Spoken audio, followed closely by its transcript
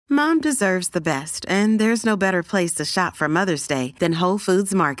Mom deserves the best, and there's no better place to shop for Mother's Day than Whole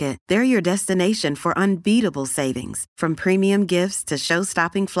Foods Market. They're your destination for unbeatable savings, from premium gifts to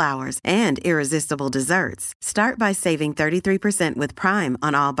show-stopping flowers and irresistible desserts. Start by saving 33% with Prime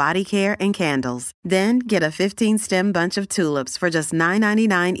on all body care and candles. Then get a 15-stem bunch of tulips for just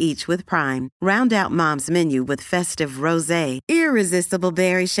 $9.99 each with Prime. Round out Mom's menu with festive rosé, irresistible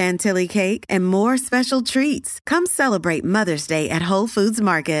berry chantilly cake, and more special treats. Come celebrate Mother's Day at Whole Foods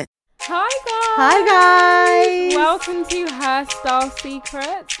Market. Hi guys! Welcome to Hairstyle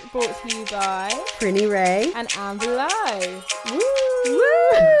Secrets, brought to you by Prinny Ray and Amber Lowe.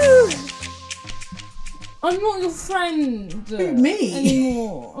 Woo! I'm not your friend. Who, me?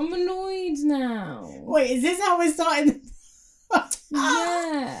 Anymore. I'm annoyed now. Wait, is this how we're starting?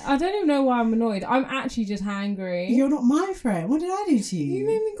 Yeah, I don't even know why I'm annoyed. I'm actually just hangry. You're not my friend. What did I do to you? You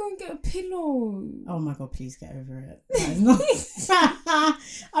made me go and get a pillow. Oh my god, please get over it. That is not...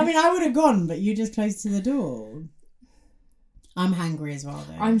 I mean, I would have gone, but you just closed to the door. I'm hangry as well,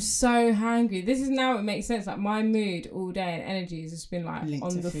 though. I'm so hangry. This is now, it makes sense. Like, my mood all day and energy has just been like linked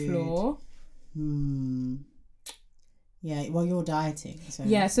on the food. floor. Yeah, well, you're dieting. So.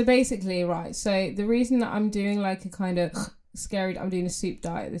 Yeah, so basically, right. So the reason that I'm doing like a kind of scary, I'm doing a soup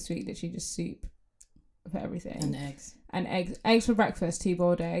diet this week, literally just soup for everything. And eggs. And eggs for breakfast, 2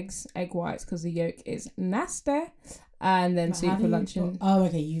 boiled eggs, egg whites because the yolk is nasty, and then soup for lunch. And oh,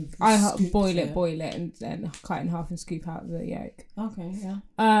 okay, I boil it, and then cut it in half and scoop out the yolk. Okay,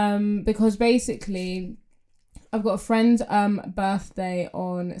 yeah. Because basically, I've got a friend's birthday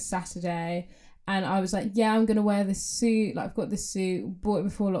on Saturday. And I was like, yeah, I'm going to wear this suit. Like, I've got this suit, bought it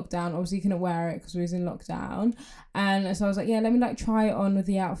before lockdown. Obviously, couldn't wear it because we was in lockdown. And so I was like, yeah, let me, like, try it on with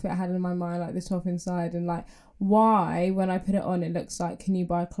the outfit I had in my mind, like, the top inside. And, like, why, when I put it on, it looks like, can you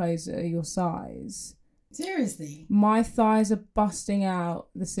buy clothes that are your size? Seriously? My thighs are busting out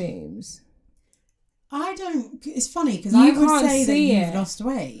the seams. I don't... It's funny, because I would say that you've lost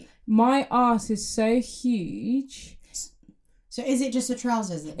weight. My arse is so huge... So is it just the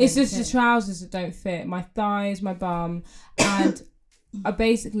trousers that don't It's just fit? the trousers that don't fit. My thighs, my bum. And I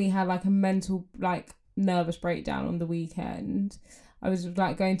basically had like a mental, like, nervous breakdown on the weekend. I was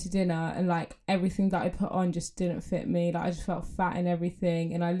like going to dinner and like everything that I put on just didn't fit me. Like I just felt fat and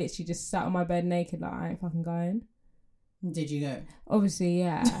everything. And I literally just sat on my bed naked like I ain't fucking going. Did you go? Obviously,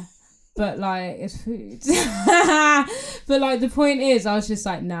 yeah. But like, it's food. But like the point is, I was just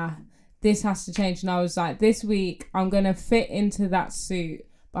like, nah. This has to change. And I was like, this week, I'm going to fit into that suit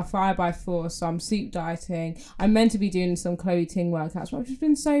by 5 by 4. So I'm soup dieting. I'm meant to be doing some Chloe Ting workouts, but I've just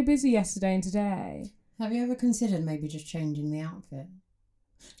been so busy yesterday and today. Have you ever considered maybe just changing the outfit?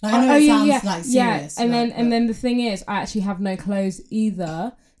 Like, I know it sounds like serious. Yeah, and then the thing is, I actually have no clothes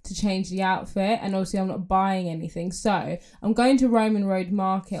either to change the outfit. And obviously I'm not buying anything. So I'm going to Roman Road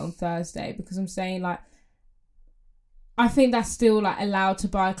Market on Thursday because I'm saying like, I think that's still like allowed to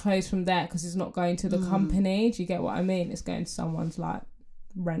buy clothes from there because it's not going to the company. Do you get what I mean? It's going to someone's like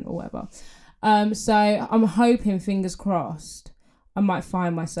rent or whatever. So I'm hoping, fingers crossed, I might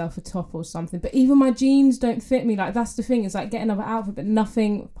find myself a top or something. But even my jeans don't fit me. Like that's the thing. It's like get another outfit, but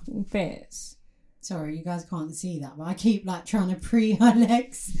nothing fucking fits. Sorry, you guys can't see that, but I keep like trying to pre her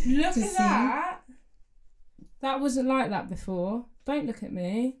legs. Look at that. That wasn't like that before. Don't look at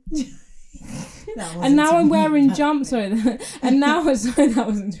me. And now I'm wearing jumps. And now that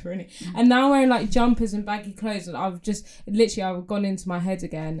wasn't really. And now I'm wearing like jumpers and baggy clothes, and I've gone into my head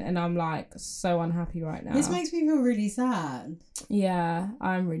again, and I'm like so unhappy right now. This makes me feel really sad. Yeah,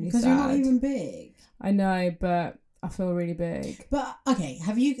 I'm really sad because you're not even big. I know, but I feel really big. But okay,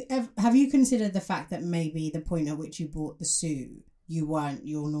 have you considered the fact that maybe the point at which you bought the suit, you weren't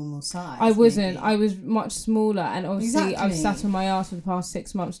your normal size? I wasn't. Maybe. I was much smaller, and obviously Exactly. I've sat on my ass for the past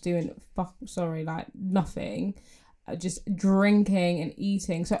 6 months doing nothing, just drinking and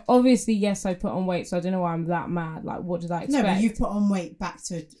eating. So obviously, yes, I put on weight. So I don't know why I'm that mad. Like, what did I expect? No, but you've put on weight back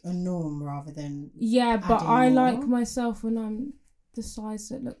to a norm rather than but I more. like myself when I'm the size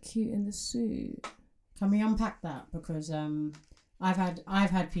that look cute in the suit. Can we unpack that? Because I've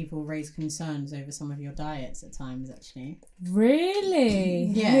had people raise concerns over some of your diets at times, actually. Really?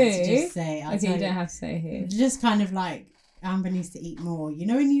 Yeah, Who? to just say. Okay, you don't have to say who. Just kind of like, Amber needs to eat more. You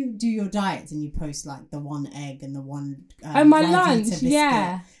know when you do your diets and you post like the one egg and the one... my Rivita lunch, biscuit,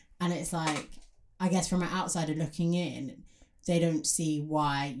 yeah. And it's like, I guess from an outsider looking in, they don't see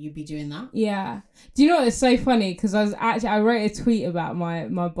why you'd be doing that. Yeah. Do you know what? It's so funny because I wrote a tweet about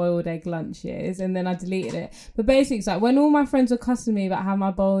my boiled egg lunches and then I deleted it. But basically, it's like when all my friends were cussing me about how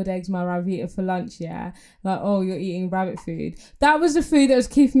my boiled eggs, my Rivita for lunch, yeah, like, oh, you're eating rabbit food. That was the food that was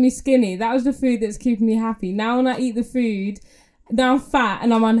keeping me skinny. That was the food that's keeping me happy. Now when I eat the food Now I'm fat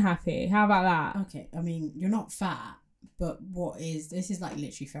and I'm unhappy. How about that? Okay, I mean, you're not fat, but this is like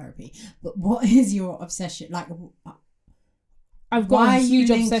literally therapy, but what is your obsession? Like, I've got why a are you huge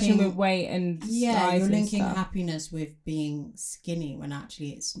obsession linking- with weight and yeah, size you're and linking stuff. happiness with being skinny when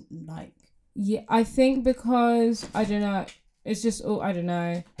actually it's like... Yeah, I think because, I don't know, it's just, I don't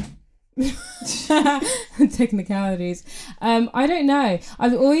know. Technicalities. I don't know.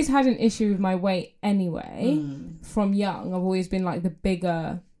 I've always had an issue with my weight anyway. From young, I've always been like the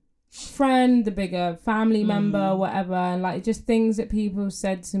bigger friend, the bigger family member, whatever, and like just things that people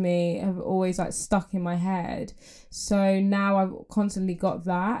said to me have always like stuck in my head. So now I've constantly got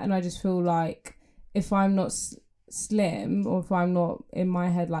that, and I just feel like if I'm not slim, or if I'm not in my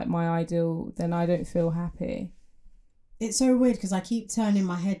head like my ideal, then I don't feel happy. It's so weird because I keep turning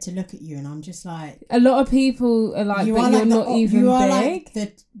my head to look at you, and I'm just like... A lot of people are like, but you're not even you are big. like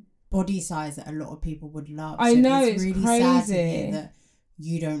the body size that a lot of people would love. I know, it's really crazy. sad to hear that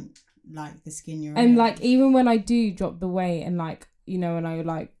you don't like the skin you're in. And like, even when I do drop the weight and like, you know, when I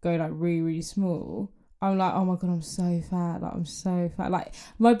like go like really, really small, I'm like, oh my God, I'm so fat. Like, I'm so fat. Like,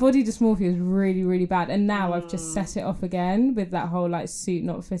 my body dysmorphia is really, really bad. And now I've just set it off again with that whole like suit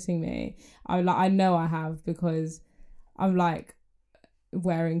not fitting me. I know I have, because I'm like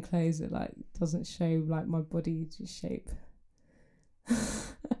wearing clothes that like doesn't show like my body shape.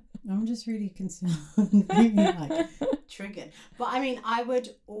 I'm just really concerned, really like triggered. But I mean, I would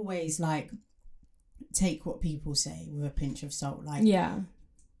always like take what people say with a pinch of salt. Like, yeah,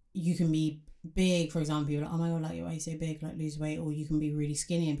 you can be big, for example, you're like, oh my God, like, why are you so big, like lose weight, or you can be really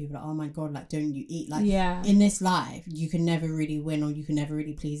skinny and people are like, oh my God, like, don't you eat? Like, yeah, in this life you can never really win, or you can never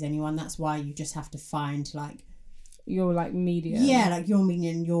really please anyone. That's why you just have to find like you're like medium. Yeah, like your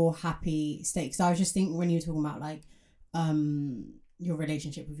medium, your happy state. Because I was just thinking when you were talking about like your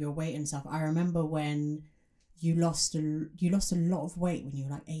relationship with your weight and stuff, I remember when you lost a lot of weight when you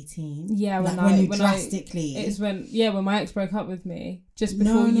were like 18. Yeah, when my ex broke up with me just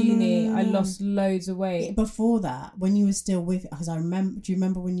before uni. I lost loads of weight. Before that, when you were still with, because I remember, do you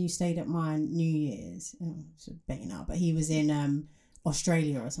remember when you stayed at mine New Year's? It's a bit now, but he was in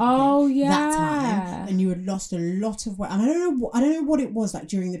Australia or something. Oh yeah, that time, and you had lost a lot of weight. And I don't know what it was like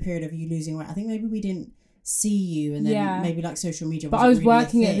during the period of you losing weight. I think maybe we didn't see you, and then maybe like social media. But I was really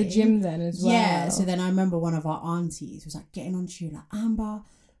working at the gym then as well. Yeah, so then I remember one of our aunties was like getting on to you like, Amber,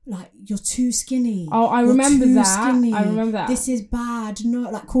 like you're too skinny. Oh, I remember that. This is bad. No,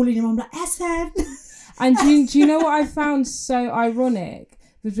 like calling your mum like Essen. And do you know what I found so ironic?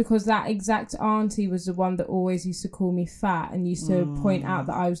 Was because that exact auntie was the one that always used to call me fat and used to point out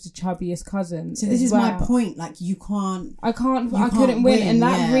that I was the chubbiest cousin. So this is my point. Like I couldn't win, and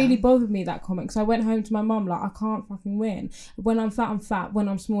that really bothered me, that comment, because I went home to my mum like, I can't fucking win. When I'm fat, I'm fat. When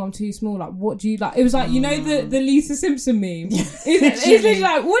I'm small, I'm too small. Like, what do you like? It was like, you know, the Lisa Simpson meme. It's literally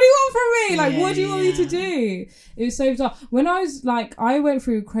like, what do you want from me? Like, what do you want me to do? It was so bizarre. When I was like, I went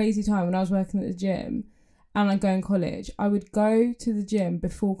through a crazy time when I was working at the gym. And I go in college, I would go to the gym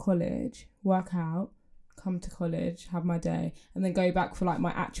before college, work out, come to college, have my day, and then go back for like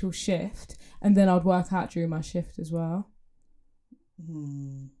my actual shift. And then I'd work out during my shift as well.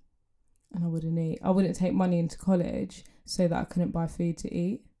 And I wouldn't eat. I wouldn't take money into college so that I couldn't buy food to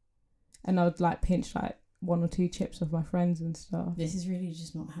eat. And I would like pinch like 1 or 2 chips of my friends and stuff. This is really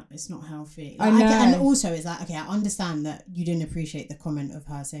just it's not healthy. Like, I know. And also it's like, okay, I understand that you didn't appreciate the comment of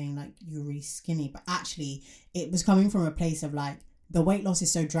her saying like you're really skinny, but actually it was coming from a place of like the weight loss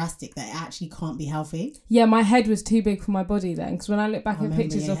is so drastic that it actually can't be healthy. Yeah, my head was too big for my body then, because when I look back at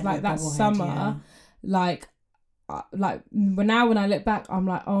pictures of like that summer, like when I look back, I'm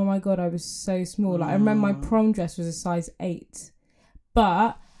like, oh my God, I was so small. Like I remember my prom dress was a size 8,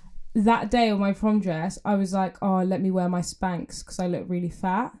 but that day on my prom dress, I was like, oh, let me wear my Spanx because I look really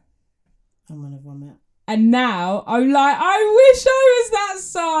fat. I'm gonna vomit. And now I'm like, I wish I was that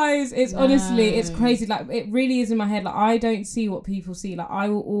size. It's honestly, it's crazy. Like, it really is in my head. Like, I don't see what people see. Like, I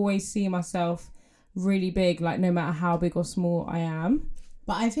will always see myself really big, like, no matter how big or small I am.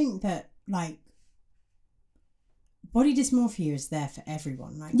 But I think that, like, body dysmorphia is there for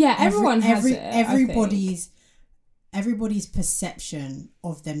everyone. Like, yeah, everyone has it. Everybody's perception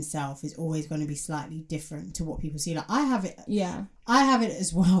of themselves is always going to be slightly different to what people see. Like I have it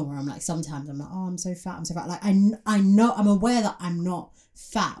as well, where I'm like, sometimes I'm like, oh, I'm so fat. Like I know, I'm aware that I'm not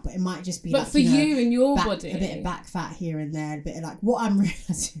fat, but it might just be. But like, for you and your body, a bit of back fat here and there, a bit of like what I'm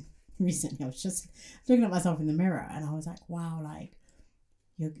realizing recently. I was just looking at myself in the mirror, and I was like, wow, like.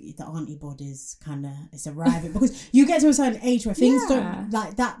 The auntie body's kind of, it's arriving because you get to a certain age where things don't,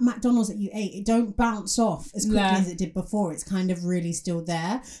 like that McDonald's that you ate, it don't bounce off as quickly as it did before. It's kind of really still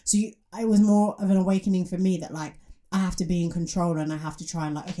there. So it was more of an awakening for me that like I have to be in control and I have to try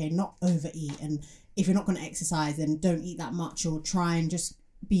and like, okay, not overeat. And if you're not going to exercise, then don't eat that much, or try and just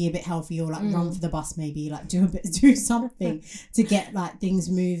be a bit healthy, or like run for the bus, maybe like do something to get like things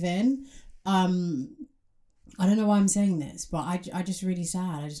moving. I don't know why I'm saying this, but I just really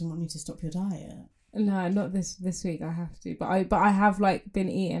sad. I just want you to stop your diet. No, not this week. I have to, but I have like been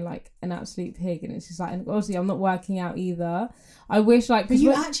eating like an absolute pig, and it's just like, and obviously I'm not working out either. I wish like, but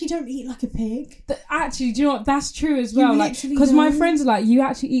you actually don't eat like a pig. Actually, do you know what? That's true as well. Like, because my friends are like, you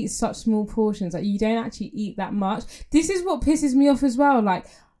actually eat such small portions. Like, you don't actually eat that much. This is what pisses me off as well. Like,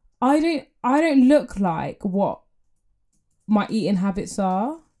 I don't look like what my eating habits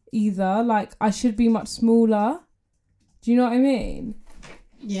are either. Like, I should be much smaller. Do you know what I mean?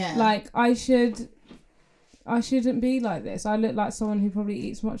 Yeah. Like, I shouldn't be like this. I look like someone who probably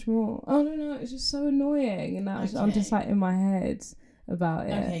eats much more. I don't know. It's just so annoying. And now I'm just like in my head about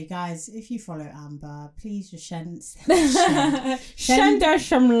it. Okay, guys, if you follow Amber, please just send her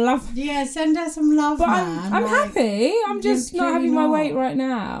some love. Yeah, send her some love, but man. I'm happy. I'm just not having my weight right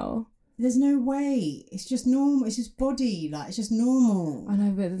now. There's no weight. It's just normal. It's just body. Like, it's just normal. I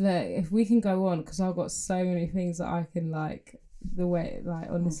know, but look, if we can go on, because I've got so many things that I can like, the way, like,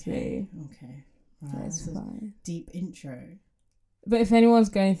 honestly. Okay. Right, that's fine. Deep intro. But if anyone's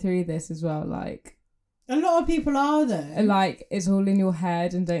going through this as well, like, a lot of people are though. Like, it's all in your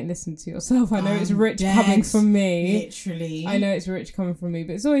head and don't listen to yourself. I know it's rich coming from me. Literally. I know it's rich coming from me,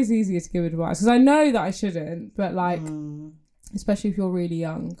 but it's always easier to give advice because I know that I shouldn't, but like, especially if you're really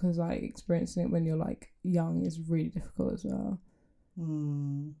young, because like experiencing it when you're like young is really difficult as well.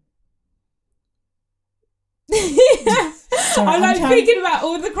 Sorry, I'm like thinking about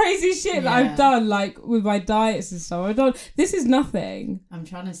all the crazy shit that I've done, like with my diets and stuff. I've done. This is nothing. I'm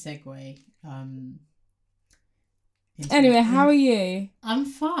trying to segue. Anyway, how are you? I'm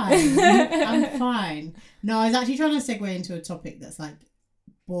fine. I'm fine. No, I was actually trying to segue into a topic that's like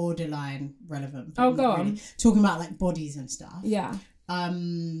borderline relevant. Oh, go on. Talking about like bodies and stuff. Yeah.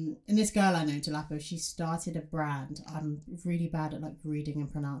 And this girl I know, Delapo, she started a brand. I'm really bad at like reading and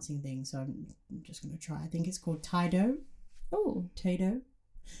pronouncing things, so I'm just going to try. I think it's called Taido. Oh. Taido.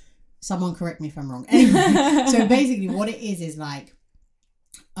 Someone correct me if I'm wrong. Anyway, so basically what it is like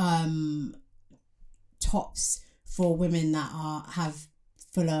tops for women that have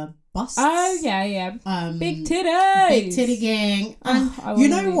fuller busts. Oh yeah. Big titties. Big titty gang. And you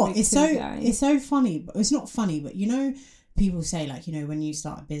know what? It's so funny, but it's not funny, but you know, people say like, you know, when you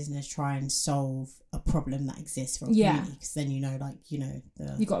start a business, try and solve a problem that exists for a community, because then you know, like, you know,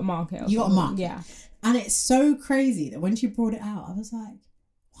 you got a market. You got a market. Yeah. And it's so crazy that when she brought it out, I was like,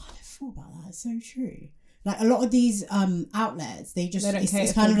 what? I thought about that. It's so true. Like a lot of these outlets,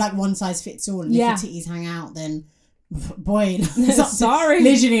 it's kind of like one size fits all, and if your titties hang out, then boy, sorry,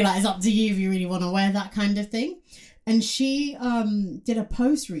 literally, like, it's up to you if you really want to wear that kind of thing. And she did a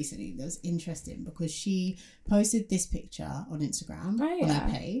post recently that was interesting because she posted this picture on Instagram on her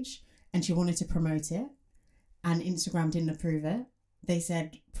page, and she wanted to promote it, and Instagram didn't approve it. They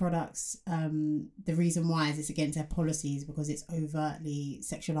said products, the reason why is it's against their policies because it's overtly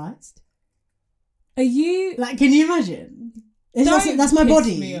sexualized. Are you like? Can you imagine? That's my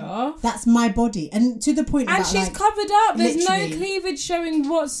body. That's my body, and to the point. And about, she's like, covered up. There's no cleavage showing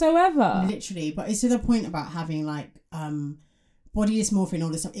whatsoever. Literally, but it's to the point about having like body dysmorphia and all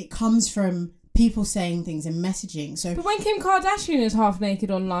this stuff. It comes from people saying things and messaging. So, but when Kim Kardashian is half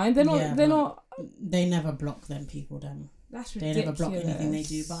naked online, they're not. Yeah, they're not. They never block them people. Then that's ridiculous. They never block anything they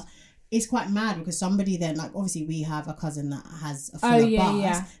do, but. It's quite mad because somebody then, like, obviously we have a cousin that has a fuller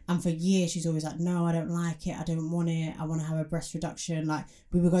bust, and for years she's always like, no, I don't like it, I don't want it, I want to have a breast reduction. Like,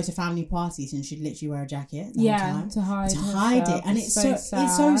 we would go to family parties and she'd literally wear a jacket the whole time to hide it, and it's so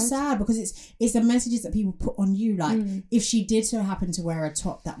sad because it's the messages that people put on you. Like, if she did so happen to wear a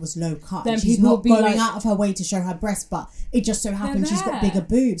top that was low cut, then she's not going out of her way to show her breasts, but it just so happens she's got bigger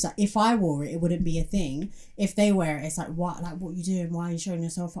boobs. Like, if I wore it, it wouldn't be a thing. If they wear it, it's like, what are you doing? Why are you showing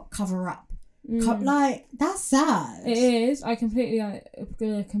yourself up? Cover up. Like, that's sad. It is. I completely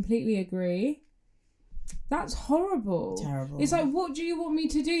agree. That's horrible. Terrible. It's like, what do you want me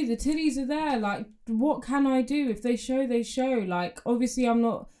to do? The titties are there. Like, what can I do? If they show, they show. Like, obviously I'm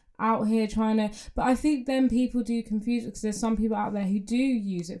not out here trying to, but I think then people do confuse it because there's some people out there who do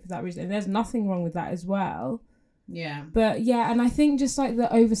use it for that reason, and there's nothing wrong with that as well. Yeah. But yeah, and I think just like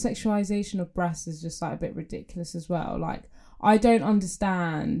the over-sexualization of breasts is just like a bit ridiculous as well. Like, I don't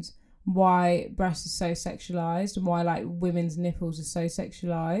understand why breasts are so sexualized and why like women's nipples are so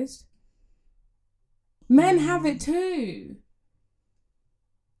sexualized. Men have it too.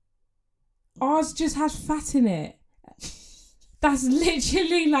 Ours just has fat in it. That's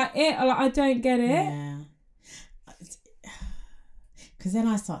literally like it. Like, I don't get it. Yeah. Because then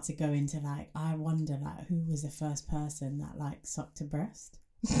I start to go into like, I wonder like who was the first person that like sucked a breast.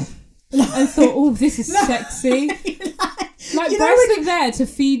 I thought, oh, this is sexy. Like breasts are there to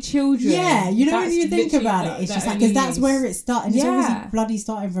feed children. Yeah, you know, when you think about like, it, it's just like, because that's where it started. It's Yeah. obviously bloody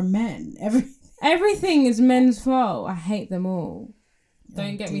starting from men. Everything is men's fault. I hate them all.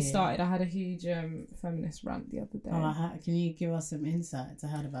 Don't get me dear. started. I had a huge feminist rant the other day. Can you give us some insights? I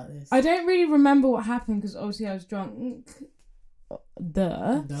heard about this. I don't really remember what happened because obviously I was drunk.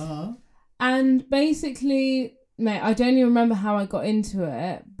 Duh. And basically, mate, I don't even remember how I got into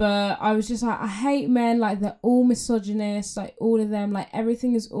it, but I was just like, I hate men, like they're all misogynist, like all of them, like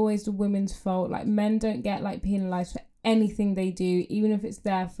everything is always the women's fault. Like men don't get like penalised for anything they do, even if it's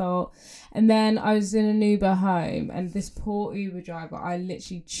their fault. And then I was in an Uber home, and this poor Uber driver, I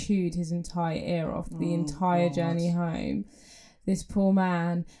literally chewed his entire ear off the entire journey home. This poor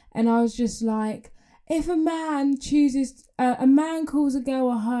man. And I was just like, if a man chooses, a man calls a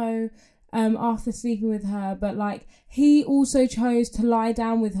girl a hoe after sleeping with her, but like he also chose to lie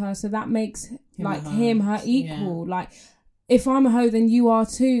down with her, so that makes him her equal. Yeah. Like, if I'm a hoe, then you are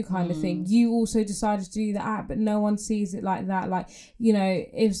too, kind of thing. You also decided to do that, but no one sees it like that. Like, you know,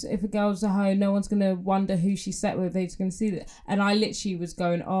 if a girl's a hoe, no one's going to wonder who she slept with. They're just going to see that. And I literally was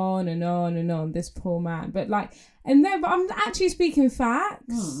going on and on and on, this poor man. But like, and then, but I'm actually speaking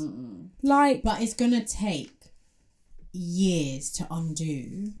facts. Like, but it's going to take years to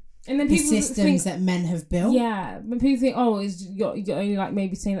undo. And then the people systems that men have built. Yeah, when people think, oh, you're only like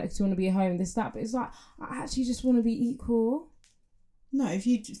maybe saying like, do you want to be a hoe and this, that, but it's like, I actually just want to be equal. No, if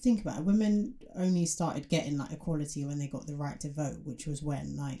you think about it, women only started getting like equality when they got the right to vote, which was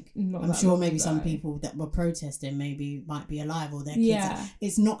when I'm sure maybe some people that were protesting might be alive or their kids. Yeah.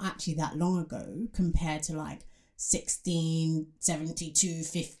 It's not actually that long ago compared to like 16, 72,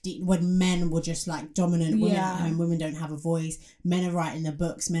 50, when men were just like dominant women at home. Women don't have a voice. Men are writing the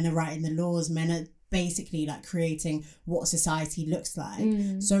books, men are writing the laws, men are basically like creating what society looks like.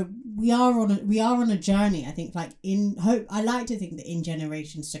 So we are on a journey. I think I like to think that in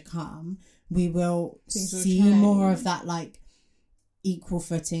generations to come we will see more of that like equal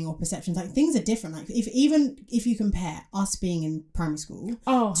footing or perceptions. Like things are different. Like if you compare us being in primary school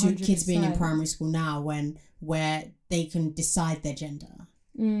to 100%. Kids being in primary school now where they can decide their gender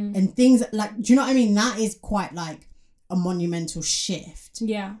and things like, do you know what I mean? That is quite like a monumental shift.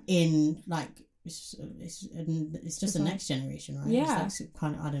 Yeah. In like it's just the next generation, right? Yeah. It's like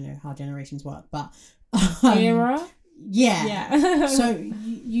kind of, I don't know how generations work, but era. Yeah. So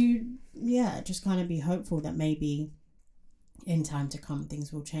you just kind of be hopeful that maybe in time to come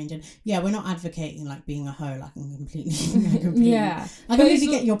things will change. And we're not advocating like being a hoe. Like I completely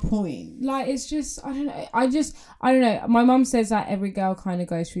get your point. Like it's just I don't know. My mum says that every girl kind of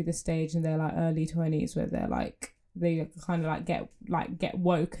goes through the stage in their like early 20s where they're like they kind of like get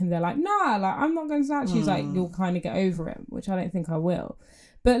woke and they're like, nah, like I'm not going to that. She's like, you'll kind of get over it, which I don't think I will.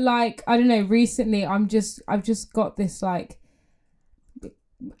 But like I don't know, recently I've just got this like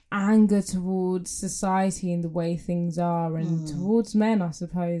anger towards society and the way things are and towards men, I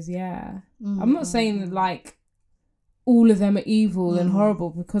suppose. I'm not saying that like all of them are evil and horrible,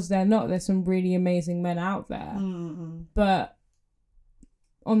 because they're not. There's some really amazing men out there, but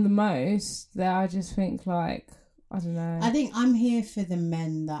on the most there I just think like, I don't know, I think I'm here for the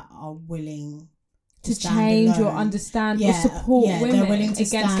men that are willing to change alone. Or understand or support women they're willing to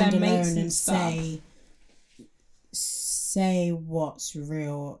against stand their mates alone and stuff. Say what's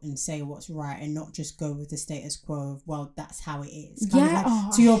real and say what's right, and not just go with the status quo of, well, that's how it is.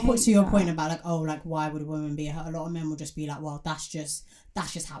 To your point about like, oh, like why would a woman be a hoe? A lot of men will just be like, well, that's just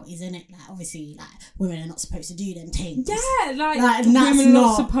how it is, isn't it? Like obviously, like women are not supposed to do them things. Yeah, like women are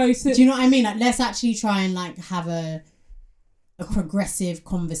not supposed to. Do you know what I mean? Like let's actually try and like have a progressive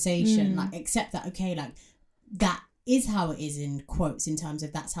conversation. Like accept that, okay, like that is how it is in quotes, in terms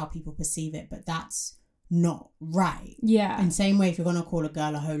of that's how people perceive it, but that's not right. Yeah. And same way, if you're gonna call a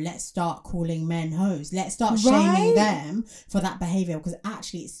girl a hoe, let's start calling men hoes. Let's start shaming them for that behaviour, because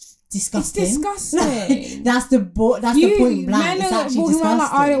actually it's disgusting. It's disgusting. That's the point blank. It's actually disgusting.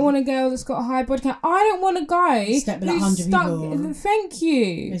 Like, I don't want a girl that's got a high body count. I don't want a guy step with like 100 people. Thank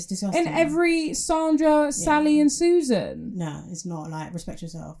you. It's disgusting. And every Sandra, Sally and Susan. No, it's not. Like, respect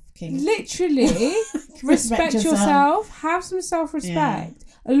yourself, king. Literally. respect yourself. Have some self-respect. Yeah.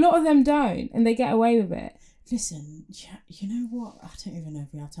 A lot of them don't, and they get away with it. Listen, you know what? I don't even know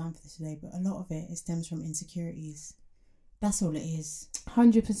if we have time for this today, but a lot of it stems from insecurities. That's all it is.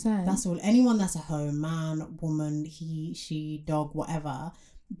 100%. That's all. Anyone that's a hoe, man, woman, he, she, dog, whatever,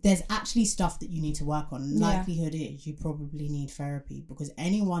 there's actually stuff that you need to work on. Likelihood is you probably need therapy, because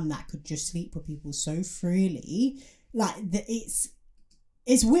anyone that could just sleep with people so freely, like it's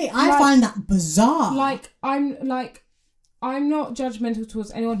It's weird. I find that bizarre. I'm not judgmental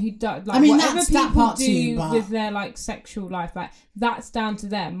towards anyone who does. Like, I mean, whatever that's people that part do too, but... with their like sexual life, like that's down to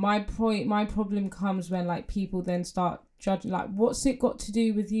them. My problem comes when like people then start judging. Like, what's it got to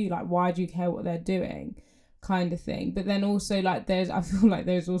do with you? Like, why do you care what they're doing? Kind of thing. But then also like I feel like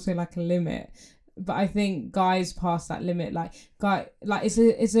there's also like a limit. But I think guys pass that limit. Like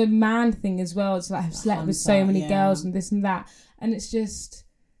it's a man thing as well. It's like I've slept with so many girls and this and that, and it's just.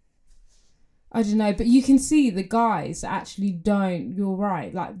 I don't know, but you can see the guys actually don't, you're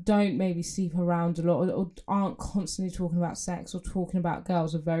right, like don't maybe sleep around a lot or aren't constantly talking about sex or talking about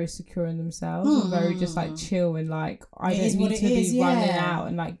girls, are very secure in themselves and very just like chill and like, I don't need to be running out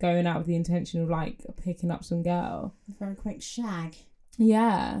and like going out with the intention of like picking up some girl. Very quick shag.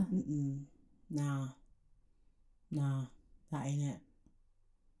 Yeah. Nah, that ain't it.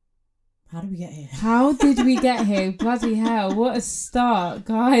 How did we get here? How did we get here? Bloody hell, what a start,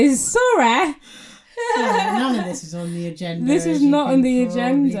 guys. Sorry. None of this is on the agenda. This is not on the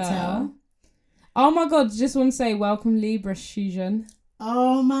agenda. Oh my God, just want to say welcome Libra season.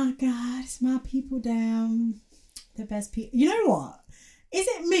 Oh my God, it's my people down. The best people. You know what? Is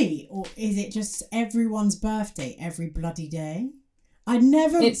it me or is it just everyone's birthday every bloody day?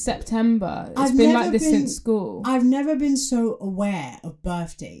 It's September. It's been like this since school. I've never been so aware of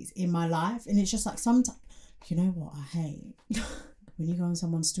birthdays in my life, and it's just like sometimes. You know what I hate when you go on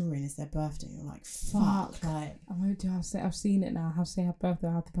someone's story and it's their birthday. You're like, fuck. Like, I've seen it now. I've seen her birthday.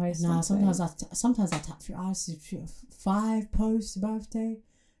 I have to post. No, sometimes I tap through. I see 5 posts birthday.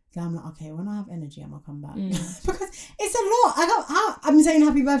 Then I'm like, okay, when I have energy, I'm gonna come back because it's a lot. I'm saying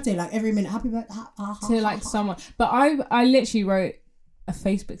happy birthday like every minute. Happy birthday to like someone. But I literally wrote a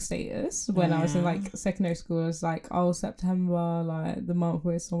Facebook status when I was in like secondary school. I was like, oh, September, like the month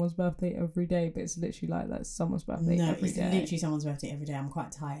where it's someone's birthday every day, but it's literally like that's someone's birthday every day. No, it's literally someone's birthday every day. I'm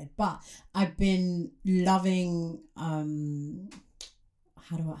quite tired, but I've been loving how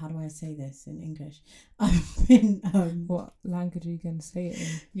do I say this in English? I've been what language are you going to say it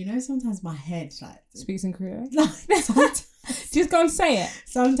in? You know, sometimes my head like speaks in Creole. Like, just go and say it.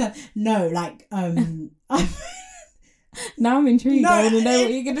 Sometimes no, like now I'm intrigued. I want to know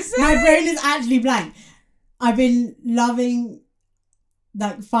what you're going to say. My brain is actually blank. I've been loving,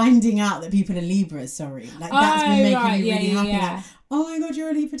 like, finding out that people are Libras, sorry. Like, that's been making me really happy. Yeah. Like, oh my God, you're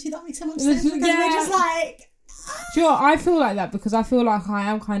a Libra too. That makes so much sense. Because we're just like... Sure, I feel like that because I feel like I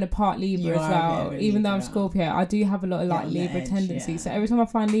am kind of part Libra as well. Even though I'm Scorpio, I do have a lot of like Libra tendencies. So every time I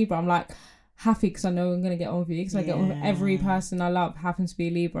find Libra, I'm like... happy because I know I'm going to get on with you because I get on with every person I love happens to be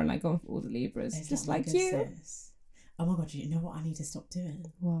a Libra and I go on with all the Libras. It's just like you. Sis. Oh my God, you know what I need to stop doing?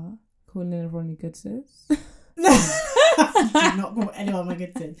 What? Calling everyone your good sis? Do not call anyone my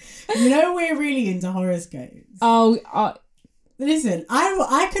good sis. You know we're really into horoscopes. Oh, listen,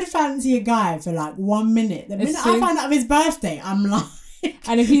 I could fancy a guy for like 1 minute. The minute I find out of his birthday, I'm like...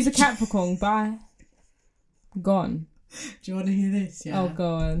 And if he's a Capricorn, bye. Gone. Do you want to hear this? Yeah. Oh,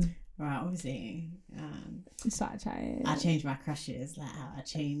 go on. Right, obviously... I change my crushes, like how I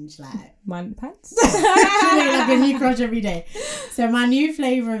change like my pants. Like a new crush every day. So my new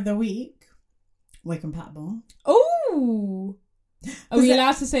flavour of the week, we're compatible. Oh, are we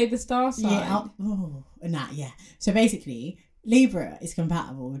allowed to say the star sign? Yeah. So basically, Libra is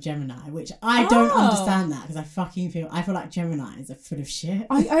compatible with Gemini, which I don't understand that because I feel like Geminis are full of shit.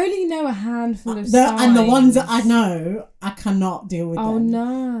 I only know a handful of signs. And the ones that I know, I cannot deal with them. Oh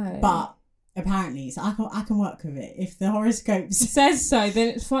no. But apparently, so I can work with it. If the horoscope says so, then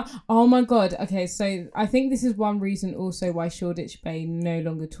it's fine. Oh my God. Okay, so I think this is one reason also why Shoreditch Bay no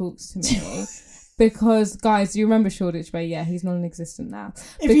longer talks to me. Because, guys, do you remember Shoreditch Bay? Yeah, he's non-existent now.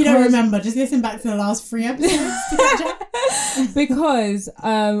 If you don't remember, just listen back to the last 3 episodes to catch up. Because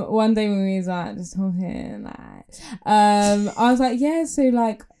one day when we was like just talking, like I was like, yeah, so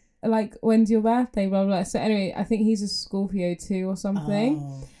like when's your birthday? Blah blah. So anyway, I think he's a Scorpio too or something.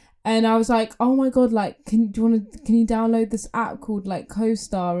 Oh. And I was like, oh my God, like, can you download this app called like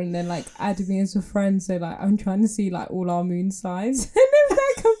CoStar and then like add me as a friend? So like, I'm trying to see like all our moon signs and if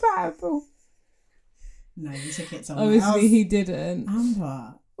they're compatible. No, you took it somewhere Obviously, else. he didn't.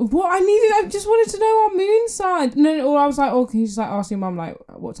 Amber. What I just wanted to know our moon sign. No, or I was like, oh, can you just like ask your mum like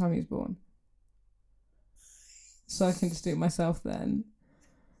what time he was born? So I can just do it myself then.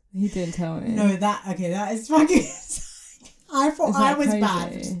 He didn't tell me. No, that is fucking... I thought I was crazy?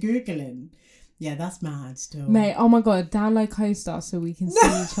 Bad for just Googling. Yeah, that's mad still. Mate, oh my God, download CoStar so we can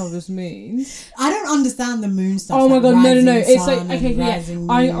see each other's moons. I don't understand the moon stuff. Oh my like God, no. It's like, okay,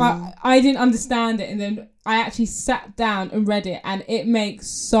 yeah. I didn't understand it and then I actually sat down and read it, and it makes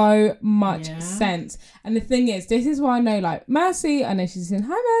so much sense. And the thing is, this is why I know, like, Mercy, I know she's in,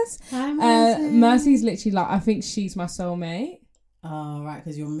 hi Mercy. Hi Mercy. Mercy's literally like, I think she's my soulmate. Oh, right,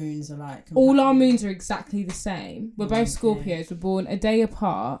 because your moons are like... All our moons are exactly the same. We're both Scorpios. We're born a day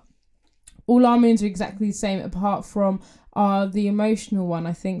apart. All our moons are exactly the same, apart from the emotional one.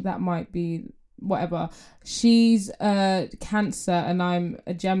 I think that might be whatever. She's a Cancer and I'm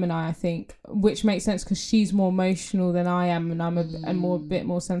a Gemini, I think, which makes sense because she's more emotional than I am, and I'm a bit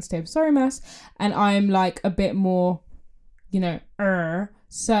more sensitive. Sorry, Mess. And I'm like a bit more,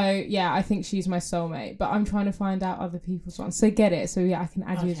 So yeah, I think she's my soulmate, but I'm trying to find out other people's ones. So get it. So yeah, I can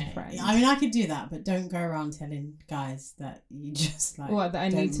add you as a friend. I mean, I could do that, but don't go around telling guys that you just like. What, that I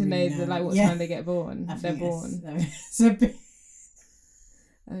need to know that, like, what time they get born. They're born. It's a bit.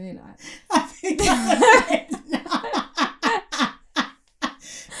 I mean, I think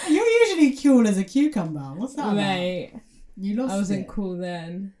you're usually cool as a cucumber. What's that mate, about? You lost it. I wasn't cool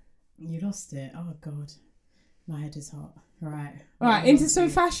then. You lost it. Oh God, my head is hot. Right. Alright, into some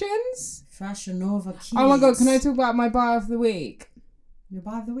fashions. Fashion Nova Keys. Oh my God, can I talk about my buy of the week? Your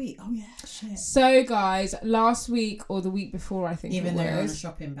buy of the week? Oh yeah, shit. So guys, last week or the week before, I think even it was. though you're on a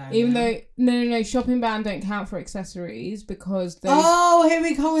shopping ban. Even though, no, shopping ban don't count for accessories because those... Oh, here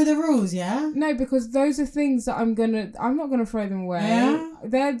we come with the rules, yeah? No, because those are things that I'm not gonna throw them away.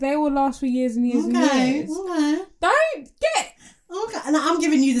 Yeah? They will last for years and years and years. Okay. Don't get... Okay, and I'm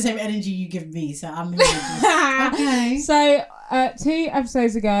giving you the same energy you give me, so I'm okay. So 2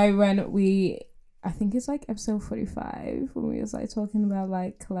 episodes ago, when I think it's like episode 45, when we was like talking about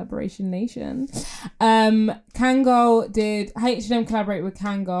like collaboration nation, Kangol did H&M collaborate with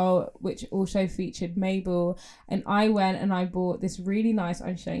Kangol, which also featured Mabel, and I went and I bought this really nice.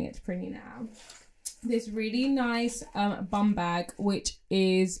 I'm showing it to Prinny now. This really nice bum bag, which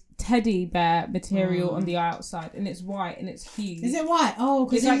is teddy bear material on the outside, and it's white and it's huge. Is it white? Oh,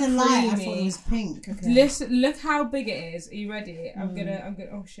 because in the light I thought it was pink. Okay. Listen, look how big it is. Are you ready? I'm gonna.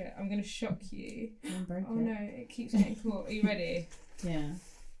 Oh shit! I'm gonna shock you. Oh no! It keeps getting caught. Are you ready? Yeah.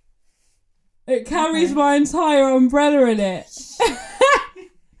 It carries my entire umbrella in it.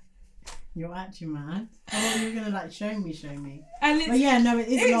 You're actually mad. Oh, you're gonna like show me. And but yeah, no, it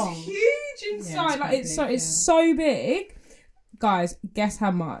is long. It's huge inside. It's so big. Guys, guess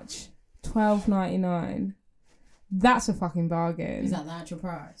how much? $12.99. That's a fucking bargain. Is that the actual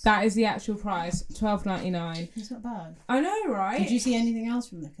price? That is the actual price. $12.99. It's not bad. I know, right? Did you see anything else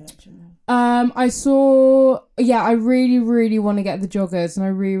from the collection? I saw. Yeah, I really, really want to get the joggers, and I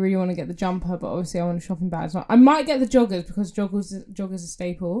really, really want to get the jumper. But obviously, I want a shopping bag. So I might get the joggers because joggers are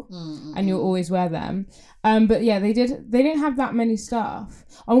staple, and you'll always wear them. But yeah, they didn't have that many stuff.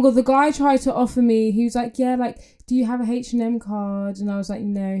 Oh my God, the guy tried to offer me. He was like, yeah, like, do you have a H&M card? And I was like,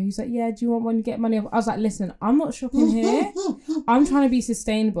 no. He was like, yeah, do you want one to get money off? I was like, listen, I'm not shopping here. I'm trying to be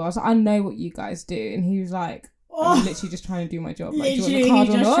sustainable. I was like, I know what you guys do. And he was like, I'm literally just trying to do my job. Like, do you want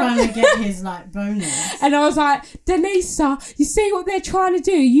the card or not? Trying to get his like bonus. And I was like, Denisa, you see what they're trying to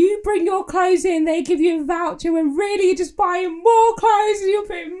do? You bring your clothes in, they give you a voucher, and really you're just buying more clothes and you're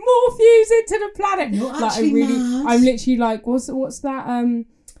putting more views into the planet. You're like, actually mad. I'm literally like, what's that?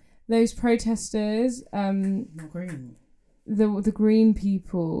 Those protesters, green. The green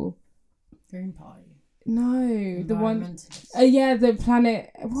people. Green Party. No, the one. Yeah, the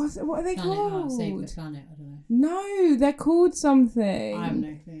planet. What are they called? Save the planet. I don't know. No, they're called something. I have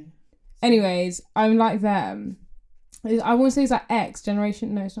no clue. Anyways, I'm like them. I want to say it's like X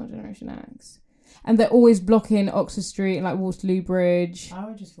generation. No, it's not Generation X. And they're always blocking Oxford Street and like Waterloo Bridge.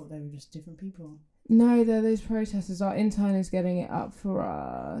 I just thought they were just different people. No, they're those protesters. Our intern is getting it up for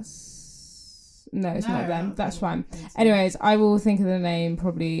us. No, it's not them. That's fine. Anyways, I will think of the name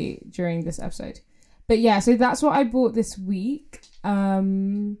probably during this episode. But yeah, so that's what I bought this week.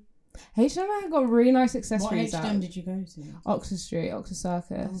 H&M got really nice accessories. What H&M did you go to? Oxford Street, Oxford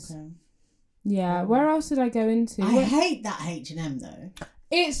Circus. Okay. Yeah, where else did I go into? I hate that H&M though.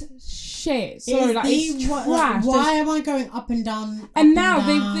 It's shit. Sorry, it's trash. Why am I going up and down? And now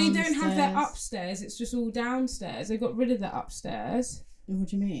they don't have their upstairs. It's just all downstairs. They got rid of their upstairs. What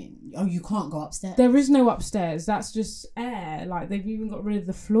do you mean? Oh, you can't go upstairs. There is no upstairs. That's just air. Like they've even got rid of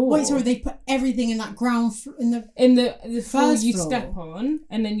the floor. Wait, sorry. They put everything in that ground in the floor you floor. Step on,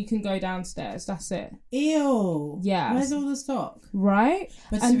 and then you can go downstairs. That's it. Ew. Yeah. Where's all the stock? Right.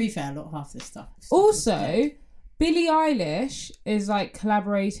 But to be fair, not half this stuff. Also, Billie Eilish is like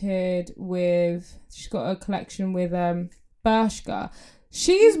collaborated with. She's got a collection with Bershka.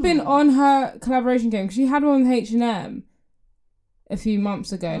 She's been on her collaboration game because she had one with H&M. a few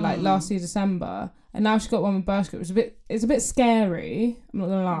months ago, like last year December, and now she got one with Bershka, which it's a bit scary. I'm not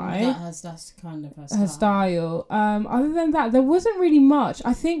gonna lie. That's kind of her style. Other than that, there wasn't really much.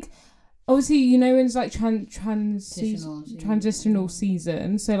 I think, obviously, you know, when it's like transitional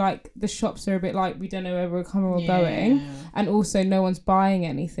season, so like the shops are a bit like we don't know where we're coming or going, and also no one's buying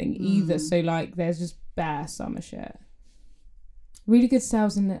anything either. So like there's just bare summer shit. Really good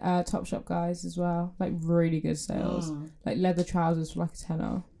sales in Topshop, guys, as well. Like really good sales. Like leather trousers for like a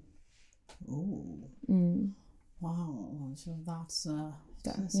tenner. Ooh. Wow. So that's a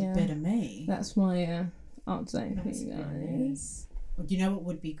bit of me. That's my update for you guys. Well, you know what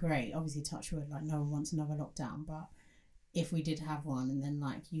would be great? Obviously, touch wood, like no one wants another lockdown, but if we did have one and then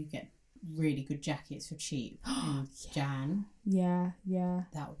like you get really good jackets for cheap in Jan. Yeah.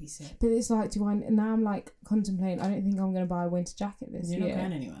 That would be sick. But it's like, now I'm like contemplating, I don't think I'm going to buy a winter jacket this year. You're not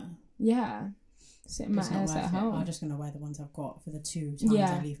going anywhere? Yeah. Sitting my ass at home. I'm just going to wear the ones I've got for the 2 times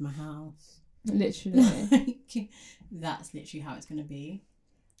I leave my house. Literally. That's literally how it's going to be.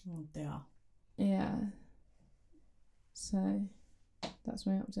 Oh, they are. Yeah. So, that's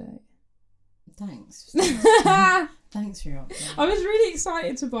my update. Thanks. Thanks for your update. I was really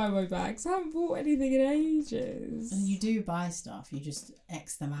excited to buy my bags. I haven't bought anything in ages. And you do buy stuff. You just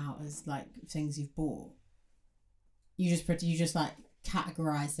X them out as like things you've bought. You just like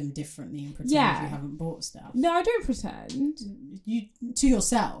categorize them differently and pretend you haven't bought stuff. No, I don't pretend. You to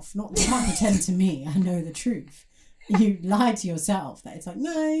yourself, not you can't pretend to me. I know the truth. You lie to yourself that it's like,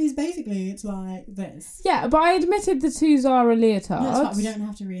 no, it's like this. Yeah, but I admitted the 2 Zara leotards. No, it's fine. We don't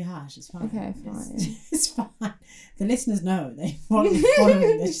have to rehash. It's fine. Okay, fine. It's fine. The listeners know they're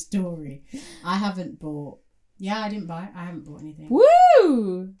following this story. I haven't bought. Yeah, I haven't bought anything.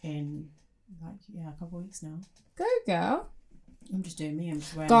 Woo! In a couple of weeks now. Go, girl. I'm just doing me. I'm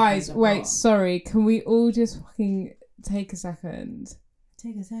just wearing. Guys, wait. Sorry. Can we all just fucking take a second?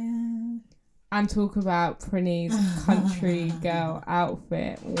 Take a second. And talk about Prinny's country girl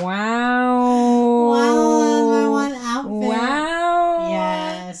outfit. Wow. Wow, that's my one outfit. Wow.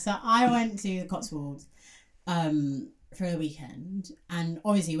 Yeah, so I went to the Cotswolds for the weekend. And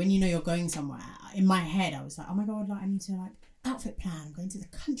obviously, when you know you're going somewhere, in my head, I was like, oh my God, like I need to like outfit plan. I'm going to the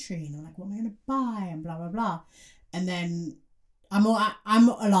country. And I'm like, what am I going to buy? And blah, blah, blah. And then I'm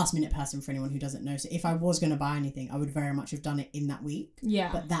a last minute person for anyone who doesn't know. So if I was going to buy anything, I would very much have done it in that week. Yeah.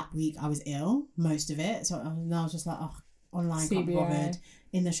 But that week I was ill, most of it. So I was just like, oh, online can't be bothered.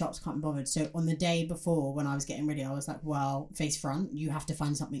 In the shops can't be bothered. So on the day before when I was getting ready, I was like, well, face front, you have to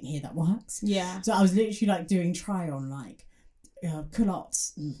find something here that works. Yeah. So I was literally like doing try on like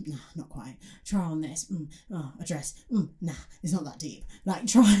culottes, nah, not quite. Try on this, a dress, nah, it's not that deep. Like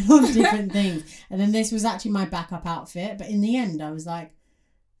trying on different things, and then this was actually my backup outfit. But in the end, I was like,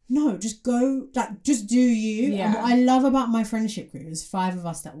 no, just go, like just do you. Yeah. And what I love about my friendship group is 5 of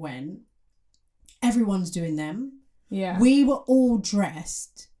us that went. Everyone's doing them. Yeah, we were all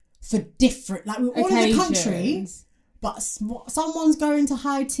dressed for different, like we were all in the country. But someone's going to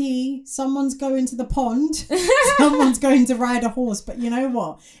high tea, someone's going to the pond, someone's going to ride a horse. But you know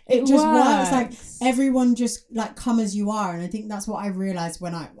what? It just works. Like everyone just like come as you are. And I think that's what I realised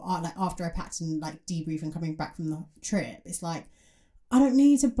when after I packed and like debrief and coming back from the trip. It's like, I don't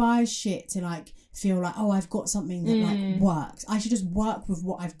need to buy shit to like feel like, oh, I've got something that like works. I should just work with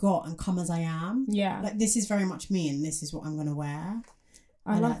what I've got and come as I am. Yeah. Like this is very much me and this is what I'm going to wear.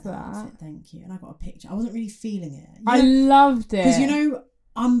 I love that. Outfit, thank you. And I got a picture. I wasn't really feeling it. I loved it. Because, you know,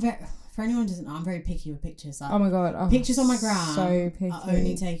 for anyone who doesn't know, I'm very picky with pictures. Like, oh my God. Pictures on my gram so picky. are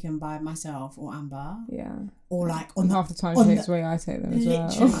only taken by myself or Amber. Yeah. Or like half the time takes the way I take them as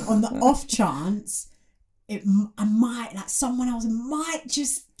well. On the off chance, I might, like someone else might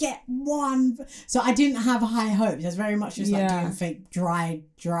just get one. So I didn't have high hopes. I was very much just like doing fake dry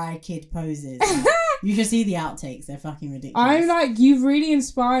kid poses. Like, you should see the outtakes. They're fucking ridiculous. I'm like, you've really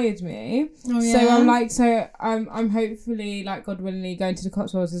inspired me. Oh, yeah? So I'm hopefully, like, God willingly, going to the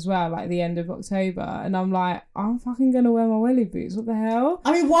Cotswolds as well, like the end of October. And I'm like, I'm fucking gonna wear my welly boots. What the hell?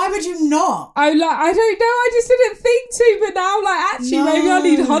 I mean, why would you not? I don't know. I just didn't think to, but now, like, actually, maybe I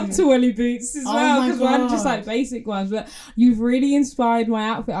need hunter welly boots as well, because I'm just like basic ones. But you've really inspired my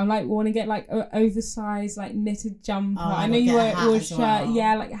outfit. I'm like, want to get like an oversized, like knitted jumper. I know you wear a shirt,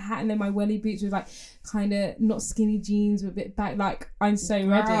 like a hat, and then my welly boots with like kind of not skinny jeans but a bit back. Like I'm so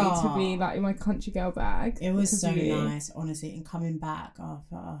ready to be like in my country girl bag. It was so nice, honestly. And coming back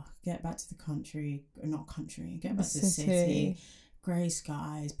after get back to the country, get back to the city. Grey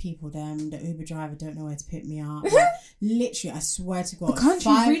skies, people the Uber driver don't know where to pick me up. Like, literally, I swear to God, the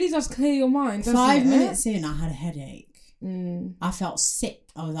country really does clear your mind, doesn't 5 it? minutes in, I had a headache. I felt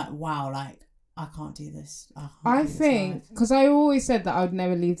sick. I was like, wow, like I can't do this. I think, because I always said that I would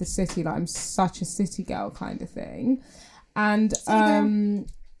never leave the city, like I'm such a city girl kind of thing. And and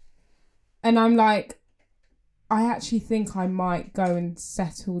I'm like, I actually think I might go and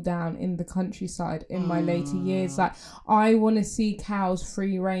settle down in the countryside in my later years. Like, I want to see cows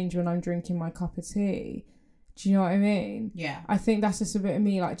free range when I'm drinking my cup of tea. Do you know what I mean? Yeah. I think that's just a bit of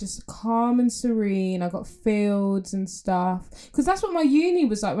me, like, just calm and serene. I got fields and stuff. Because that's what my uni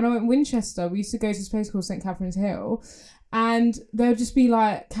was like. When I went to Winchester, we used to go to this place called St. Catherine's Hill. And there would just be,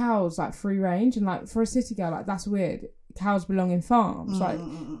 like, cows, like, free range. And, like, for a city girl, like, that's weird. Cows belong in farms.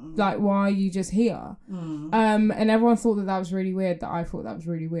 Like, why are you just here? And everyone thought that was really weird, that I thought that was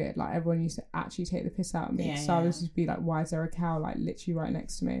really weird. Like, everyone used to actually take the piss out of me. So I was just be like, why is there a cow, like, literally right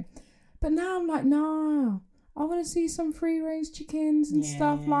next to me? But now I'm like, no, I want to see some free range chickens and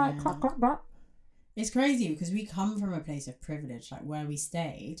stuff, like, cluck, cluck, cluck. It's crazy because we come from a place of privilege. Like, where we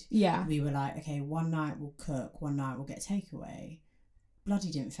stayed, we were like, okay, one night we'll cook, one night we'll get takeaway.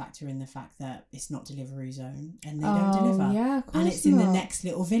 Bloody didn't factor in the fact that it's not delivery zone and they don't deliver. Yeah, of course and it's not. in the next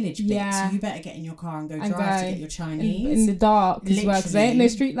little village bit. Yeah. So you better get in your car and go drive to get your Chinese. In the dark as well, because there ain't no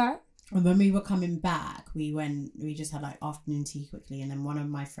street light. And when we were coming back, we just had like afternoon tea quickly. And then one of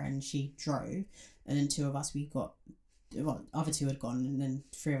my friends, she drove. And then two of us, other two had gone. And then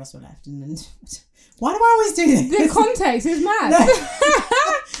three of us were left. And then, why do I always do this? The context is mad.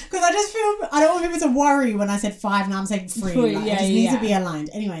 Because I just feel, I don't want people to worry when I said 5 and I'm saying 3. Like, it just needs to be aligned.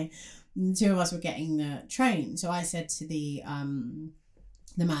 Anyway, the two of us were getting the train. So I said to the man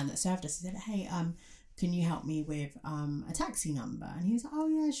that served us, I said, hey, can you help me with a taxi number? And he was like, oh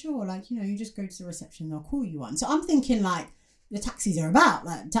yeah, sure. Like, you just go to the reception, they'll call you one. So I'm thinking like the taxis are about,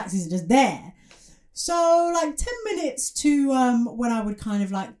 like taxis are just there. So like 10 minutes to when I would kind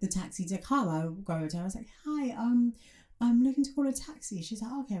of like the taxi to come, I would go over to her. I was like, hi, I'm looking to call a taxi. She's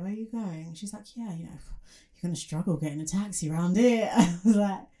like, okay, where are you going? She's like, yeah, you're going to struggle getting a taxi around here. I was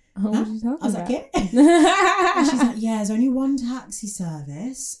like, huh? What are you talking about? I was like, yeah. And she's like, yeah, there's only one taxi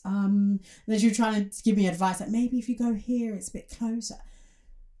service. Then she was trying to give me advice, like, maybe if you go here, it's a bit closer.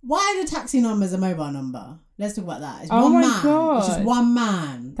 Why are the taxi numbers a mobile number? Let's talk about that. It's one man. God. It's just one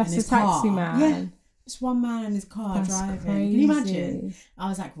man. That's in his the taxi car. man. Yeah. Just one man in his car That's driving. crazy. Can you imagine? I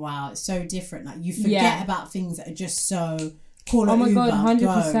was like, wow, it's so different. Like, you forget about things that are just so call an Uber, God, 100%.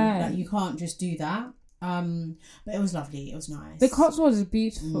 go. Like, you can't just do that. But it was lovely. It was nice. The Cotswolds is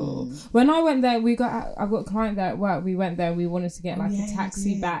beautiful. When I went there, I got a client there at work. We went there. We wanted to get like a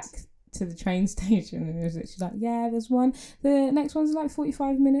taxi back to the train station, and it was literally like, yeah, there's one. The next one's like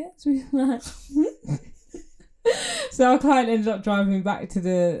 45 minutes. We were like, so our client ended up driving us back to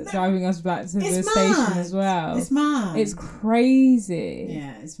the station as well. It's mad. It's crazy.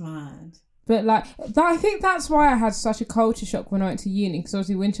 Yeah, it's mad. But like I think that's why I had such a culture shock when I went to uni, because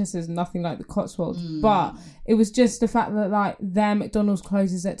obviously Winchester's nothing like the Cotswolds, but it was just the fact that like their McDonald's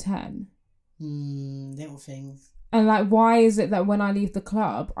closes at 10. Little things. And like, why is it that when I leave the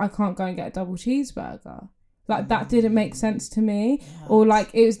club I can't go and get a double cheeseburger? Like, that didn't make sense to me. Yes. Or like,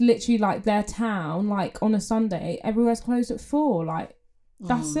 it was literally like their town, like on a Sunday, everywhere's closed at 4. Like,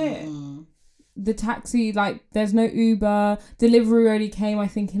 that's it. The taxi, like, there's no Uber. Delivery only came, I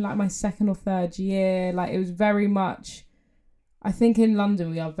think, in like my 2nd or 3rd year. Like, it was very much, I think in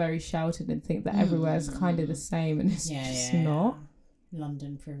London we are very sheltered and think that everywhere's kind of the same, and it's just not.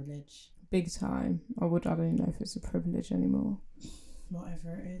 London privilege. Big time. I don't know if it's a privilege anymore.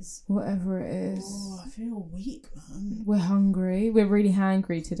 Whatever it is. Oh, I feel weak, man. We're hungry. We're really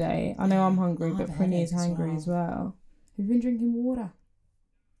hangry today. I know I'm hungry, but Prinny is hangry as well. Have you been drinking water?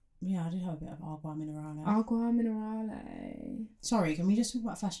 Yeah, I did have a bit of agua minerale. Agua minerale. Sorry, can we just talk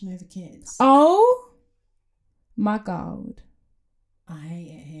about Fashion Over Kids? Oh my God. I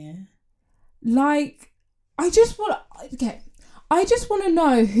hate it here. Like, I just want to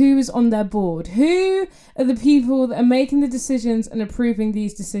know who is on their board. Who are the people that are making the decisions and approving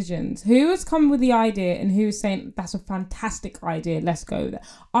these decisions? Who has come with the idea and who is saying, that's a fantastic idea, let's go there?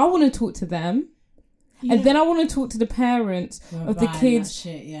 I want to talk to them. Yeah. And then I want to talk to the parents of the kids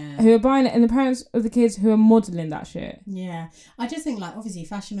who are buying it, and the parents of the kids who are modelling that shit. Yeah. I just think, like, obviously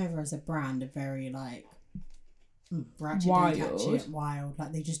Fashion Over as a brand are very, like, ratchet, wild. Don't catch it, wild.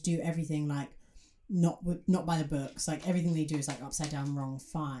 Like, they just do everything, like, not by the books. Like, everything they do is like upside down wrong,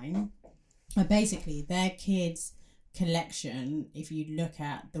 fine. But basically their kids collection, if you look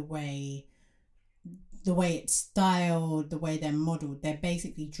at the way it's styled, the way they're modelled, they're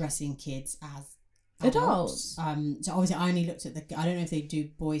basically dressing kids as adults. So obviously I only looked at I don't know if they do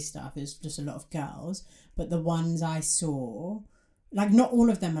boy stuff, it's just a lot of girls, but the ones I saw, like, not all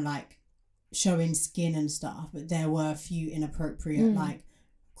of them are like showing skin and stuff, but there were a few inappropriate like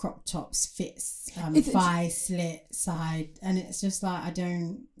crop tops, fits, thigh slit side, and it's just like I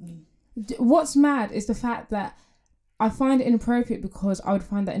don't. What's mad is the fact that I find it inappropriate because I would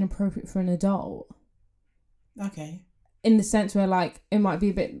find that inappropriate for an adult. Okay. In the sense where like it might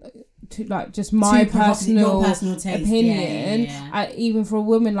be a bit too, like just my personal taste. opinion. Yeah. Even for a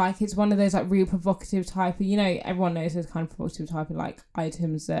woman, like it's one of those like real provocative type of, you know, everyone knows those kind of provocative type of like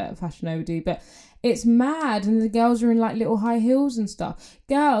items that Fashion Nova do, but it's mad. And the girls are in like little high heels and stuff.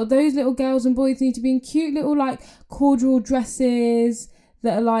 Those little girls and boys need to be in cute little like corduroy dresses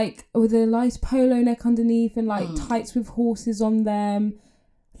that are like with a nice polo neck underneath and like tights with horses on them,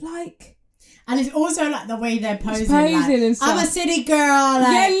 like. And it's also like the way they're posing like, and stuff. I'm a city girl.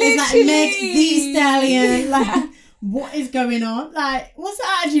 Like, yeah, it's like Meg Thee Stallion. Like, what is going on? Like, what's the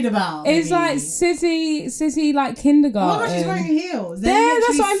attitude about? It's like city like kindergarten. Oh my God, she's wearing heels. Yeah,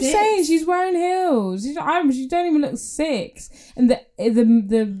 that's what I'm saying. She's wearing heels. She don't even look 6. And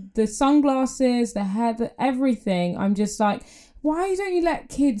the sunglasses, the hair, everything. I'm just like, why don't you let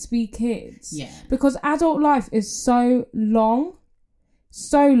kids be kids? Yeah. Because adult life is so long.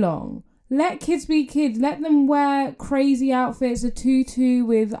 So long. Let kids be kids. Let them wear crazy outfits, a tutu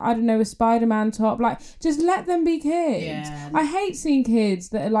with, I don't know, a Spider-Man top. Like, just let them be kids. Yeah. I hate seeing kids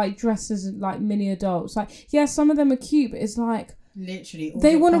that are like dressed as like mini adults. Like, yeah, some of them are cute, but it's like literally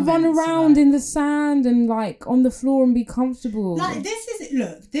they want to run around in the sand and like on the floor and be comfortable. Like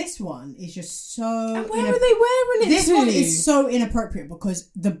this one is just so. And where are they wearing it? This to? one is so inappropriate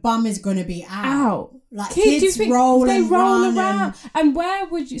because the bum is going to be out. Like kids they roll around. And where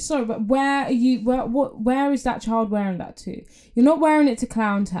would you? Sorry, but where are you? Where is that child wearing that to? You're not wearing it to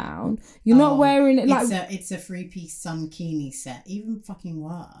Clown Town. You're not wearing it like it's a 3-piece sunkini set. Even fucking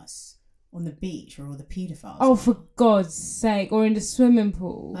worse. On the beach where all the paedophiles are. For God's sake. Or in the swimming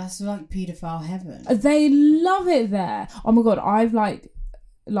pool. That's like paedophile heaven. They love it there. Oh my God, I've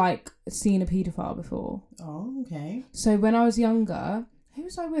like seen a paedophile before. Oh, okay. So when I was younger, who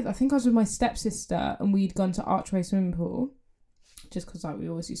was I with? I think I was with my stepsister and we'd gone to Archway swimming pool. Just because like we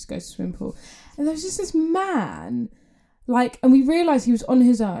always used to go to swimming pool. And there was just this man, like, and we realised he was on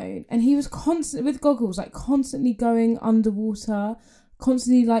his own and he was constantly, with goggles, like constantly going underwater,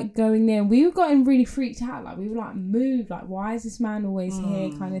 constantly like going near, and we were getting really freaked out. Like we were like, move, like why is this man always here,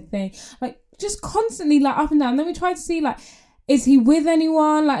 kind of thing. Like just constantly like up and down. Then we tried to see like, is he with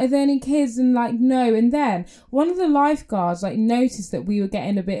anyone? Like, are there any kids? And like, no. And then one of the lifeguards like noticed that we were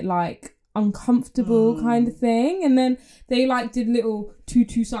getting a bit like uncomfortable kind of thing, and then they like did little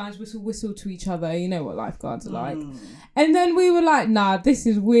tutu signs, whistle to each other. You know what lifeguards are like. And then we were like, nah, this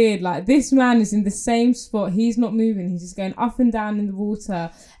is weird. Like this man is in the same spot. He's not moving. He's just going up and down in the water.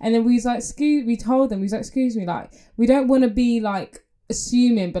 And then we was like, we told them, we was like, excuse me, like we don't want to be like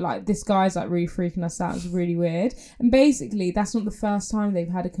assuming, but like this guy's like really freaking us out. It's really weird. And basically that's not the first time they've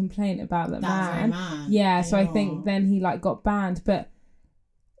had a complaint about that man. Yeah, so I think then he like got banned. But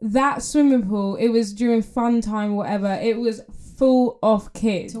that swimming pool, it was during fun time or whatever, it was full of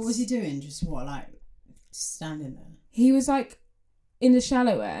kids. So what was he doing? Just what, like standing there? He was like in the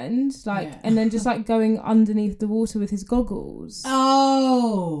shallow end, like, and then just like going underneath the water with his goggles.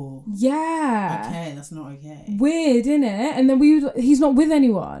 Oh, yeah. Okay, that's not okay. Weird, innit? And then he's not with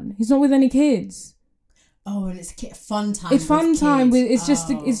anyone. He's not with any kids. Oh, and it's fun time. It's fun time with it's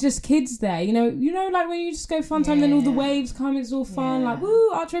just kids there. You know, like when you just go fun time, then all the waves come. It's all fun, like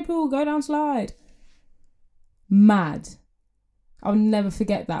woo, archery pool, go down slide. Mad. I'll never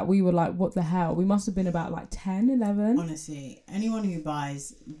forget that. We were like, what the hell? We must have been about like 10, 11. Honestly, anyone who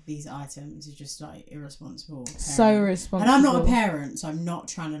buys these items is just like irresponsible. So irresponsible. And I'm not a parent, so I'm not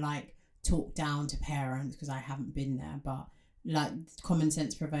trying to like talk down to parents because I haven't been there. But like common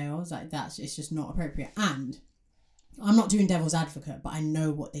sense prevails. Like it's just not appropriate. And I'm not doing devil's advocate, but I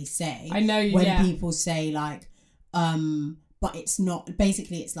know what they say. I know when people say like, but it's not.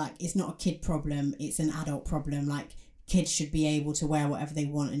 Basically, it's like it's not a kid problem. It's an adult problem. Like. Kids should be able to wear whatever they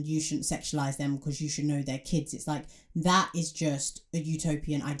want and you shouldn't sexualize them because you should know they're kids. It's like, that is just a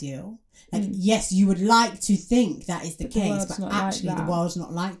utopian ideal. Like, yes, you would like to think that is the case, but actually the world's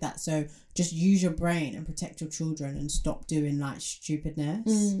not like that. So just use your brain and protect your children and stop doing like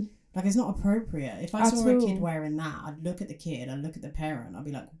stupidness. Like, it's not appropriate. If I saw a kid wearing that, I'd look at the kid, I'd look at the parent, I'd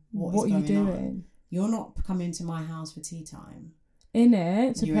be like, what is going on? You're not coming to my house for tea time. In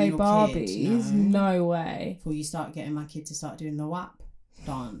it to play Barbies? No way. Before you start getting my kid to start doing the WAP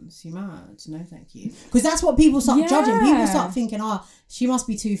dance, you mad? No, thank you. Because that's what people start judging. People start thinking, she must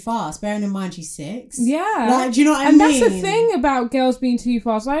be too fast. Bearing in mind she's 6. Yeah. Like, do you know what I And mean? that's the thing about girls being too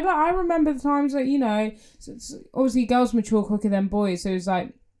fast. I remember the times that, obviously girls mature quicker than boys. So it's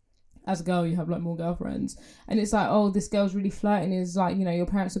like, as a girl, you have like more girlfriends, and it's like, oh, this girl's really flirting. Is like, you know, your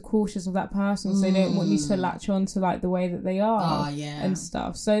parents are cautious of that person, so they don't want you to latch on to like the way that they are and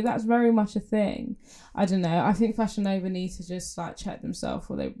stuff. So that's very much a thing. I don't know. I think Fashion Nova need to just like check themselves,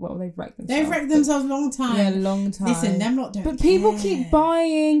 or they've wrecked themselves. They've wrecked themselves a long time. Yeah, long time. Listen, them lot don't. But care. people keep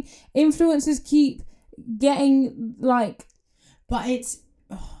buying. Influencers keep getting like. But it's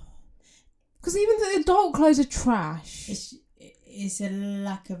because even the adult clothes are trash. It's a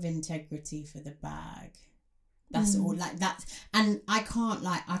lack of integrity for the bag. That's all. Like that, and I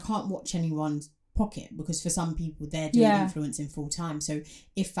can't watch anyone's pocket, because for some people they're doing influencing full time. So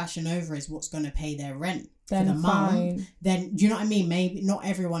if Fashion Nova is what's going to pay their rent for the month, then do you know what I mean? Maybe not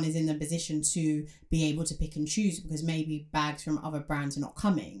everyone is in the position to be able to pick and choose, because maybe bags from other brands are not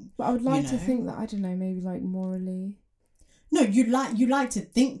coming. But I would like to think that, I don't know, maybe like morally. No, you'd like to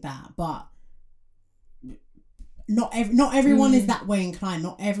think that, but. Not everyone is that way inclined.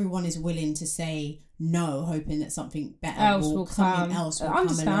 Not everyone is willing to say no, hoping that something better will come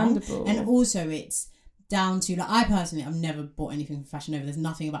along. And also, it's down to, like, I personally, I've never bought anything from Fashion Nova. There's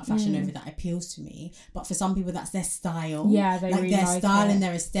nothing about Fashion Nova that appeals to me. But for some people, that's their style. Yeah, they really their like style it. And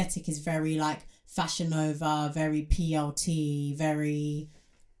their aesthetic is very like Fashion Nova, very PLT, very.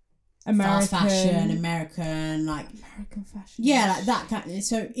 American fast fashion, American fashion. Yeah, like that kind of,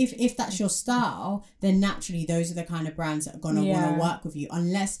 so if that's your style, then naturally those are the kind of brands that are gonna want to work with you,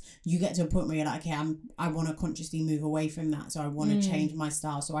 unless you get to a point where you're like, okay, I want to consciously move away from that, so I want to change my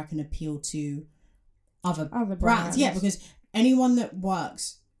style so I can appeal to other brands. Yeah, because anyone that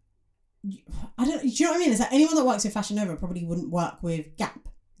works, do you know what I mean? It's like anyone that works with Fashion Nova probably wouldn't work with Gap.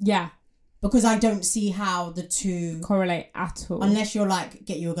 Yeah. Because I don't see how the two correlate at all. Unless you're like,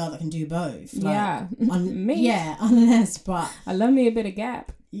 get you a girl that can do both. Like, me. Yeah, unless, but... I love me a bit of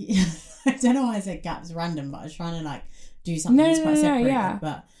Gap. I don't know why I said Gap's random, but I was trying to like do something that's quite separated. Yeah.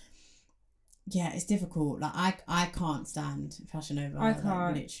 But yeah, it's difficult. Like I can't stand Fashion Nova. I can't.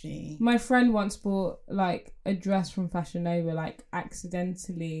 Like, literally. My friend once bought like a dress from Fashion Nova, like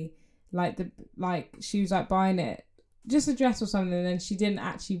accidentally, she was like buying it. Just a dress or something, and then she didn't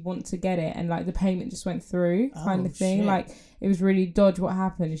actually want to get it, and like the payment just went through, kind of thing. Shit. Like it was really dodge what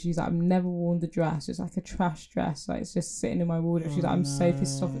happened. And she's like, I've never worn the dress. It's like a trash dress. Like it's just sitting in my wardrobe. She's like, I'm so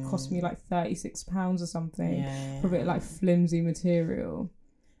pissed off. It cost me like £36 or something for a bit like flimsy material.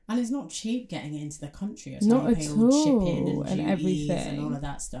 And it's not cheap getting it into the country. It's not like at all, shipping and everything and all of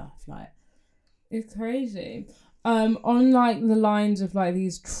that stuff. Like it's crazy. On like the lines of like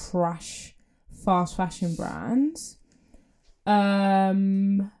these trash fast fashion brands.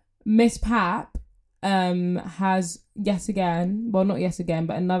 Miss Pap has not yet again,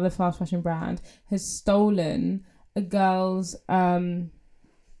 but another fast fashion brand has stolen a girl's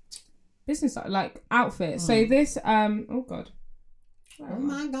business like outfit. So this oh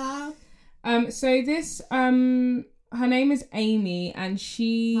my god. So this her name is Amy, and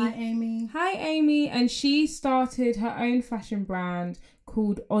she Hi Amy, and she started her own fashion brand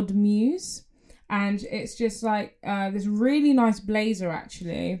called Odd Muse. And it's just like this really nice blazer,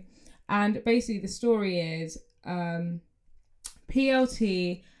 actually. And basically the story is PLT,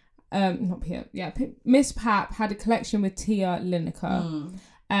 not PL, yeah, Miss Pap had a collection with Tia Lineker.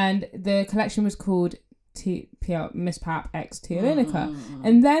 And the collection was called Miss Pap X Tia Lineker.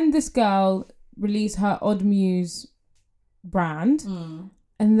 And then this girl released her Odd Muse brand.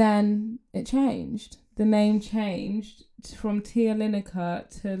 And then it changed. The name changed from Tia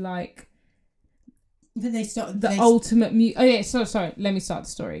Lineker to like... But Ultimate Muse. Oh yeah, sorry. Let me start the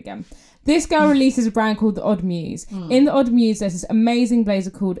story again. This girl releases a brand called the Odd Muse. In the Odd Muse, there's this amazing blazer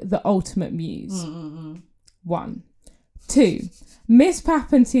called the Ultimate Muse. 1. 2. Miss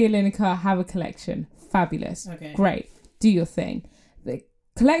Pap and Tia Lineker have a collection. Fabulous. Okay. Great. Do your thing. The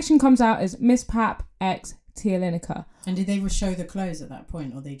collection comes out as Miss Pap X Tia Lineker. And did they show the clothes at that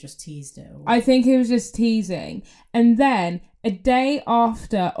point, or they just teased it? Or... I think it was just teasing. And then a day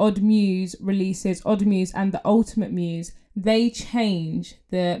after Odd Muse releases Odd Muse and the Ultimate Muse, they change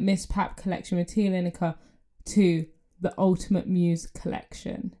the Miss Pap collection with Tia Lineker to the Ultimate Muse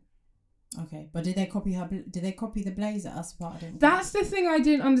collection. Okay, but did they copy her? Did they copy the blazer? That's the thing I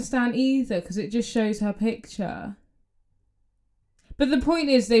didn't understand either, because it just shows her picture. But the point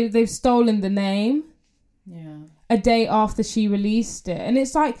is, they've stolen the name. Yeah. A day after she released it, and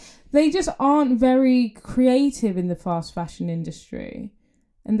it's like they just aren't very creative in the fast fashion industry,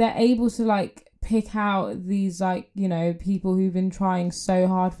 and they're able to like pick out these like, you know, people who've been trying so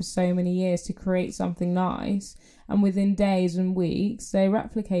hard for so many years to create something nice, and within days and weeks they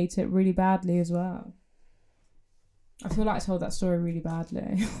replicate it really badly as well. I feel like I told that story really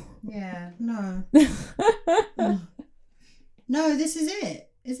badly. Yeah, no. No, this is it.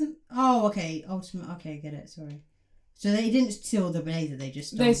 Isn't... Oh, okay. Ultimate... Okay, get it. Sorry. So they didn't steal the blazer, they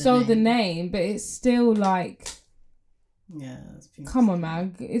just stole They stole the the name, but it's still like... Yeah, that's beautiful. Come on,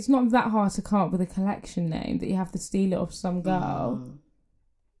 man. It's not that hard to come up with a collection name that you have to steal it off some girl.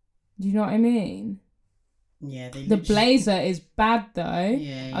 Do you know what I mean? Yeah, they The blazer is bad, though.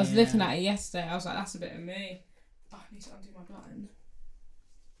 Yeah, I was looking at it yesterday. I was like, that's a bit of me. Oh, I need to undo my button.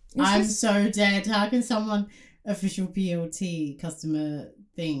 I'm so dead. How can someone... Official PLT customer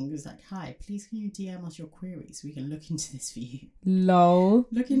thing was like, hi, please can you DM us your queries so we can look into this for you? Lol.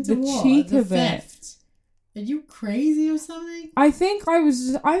 Look into the what? cheek The of theft. Are you crazy or something? I think I've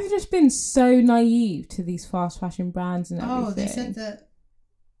just been so naive to these fast fashion brands and everything. Oh, they said that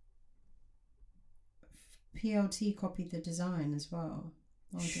PLT copied the design as well.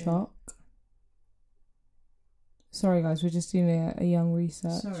 Oh, Shock. Sorry, guys, we're just doing a young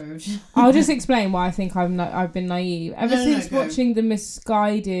research. Sorry. I'll just explain why I think I've been naive. Ever since watching the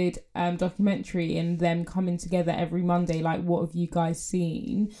Misguided documentary and them coming together every Monday, like, what have you guys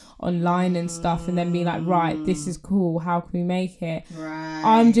seen online and stuff, and then being like, right, this is cool, how can we make it? Right.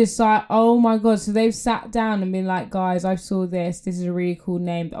 I'm just like, oh my God. So they've sat down and been like, guys, I saw this is a really cool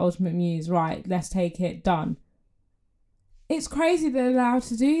name, the Ultimate Muse, right, let's take it, done. It's crazy they're allowed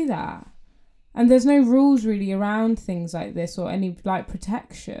to do that. And there's no rules really around things like this or any like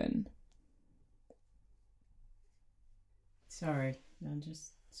protection. Sorry, I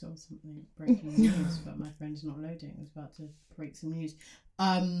just saw something breaking news, but my friend's not loading. I was about to break some news.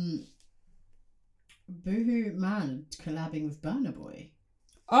 Boohoo Man collabing with Burna Boy.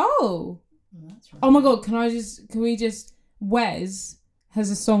 Oh, that's right. Oh my God! Can we just? Wes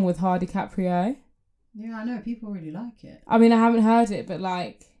has a song with Hardy Caprio. Yeah, I know people really like it. I mean, I haven't heard it, but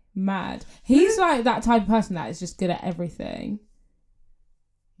like. Mad. He's like that type of person that is just good at everything.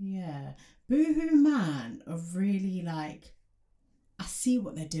 Yeah. Boohoo Man are really like, I see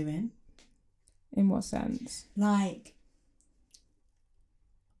what they're doing. In what sense? Like,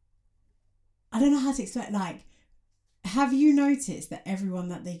 I don't know how to explain. Like, have you noticed that everyone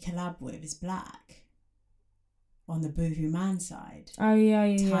that they collab with is black? On the Boohoo Man side. Oh,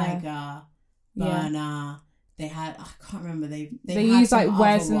 yeah. Tiger, Burna. They had, I can't remember, they use like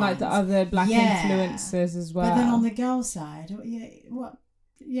Wes and like the other black influencers as well. But then on the girl side,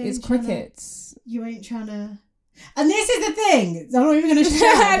 it's crickets. You ain't trying to. And this is the thing. I'm not even going to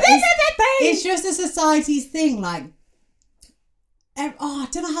share. This is the thing. It's just a society's thing. Like, I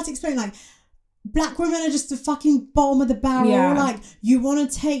don't know how to explain. Like, black women are just the fucking bottom of the barrel. Yeah. Like, you want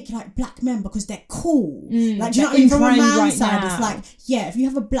to take like black men because they're cool. Like, do you know what I mean? From a man's side, it's like, yeah, if you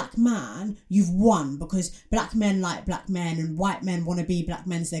have a black man, you've won because black men like black men and white men want to be black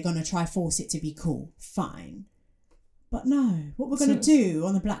men, so they're going to try force it to be cool. Fine. But no, what we're going to do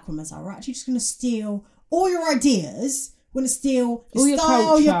on the black women's side, we're actually just going to steal all your ideas. We're going to steal your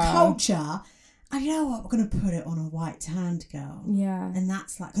style, your culture. And you know what? We're going to put it on a white tanned girl. Yeah. And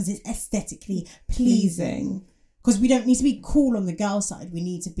that's like, because it's aesthetically pleasing. Because we don't need to be cool on the girl side. We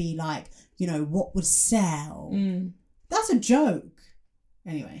need to be like, you know, what would sell. That's a joke.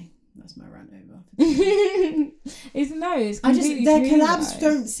 Anyway, that's my rant over. It's completely their collabs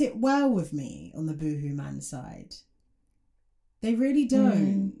don't sit well with me on the Boohoo Man side. They really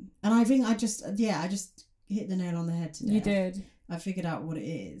don't. And I think I just hit the nail on the head today. You did. I figured out what it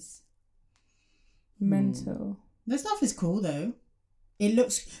is. Mental. The stuff is cool though. It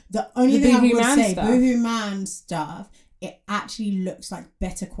looks, the only thing I would say, Boohoo Man stuff, it actually looks like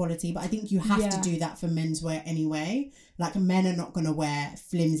better quality, but I think you have to do that for menswear anyway. Like, men are not going to wear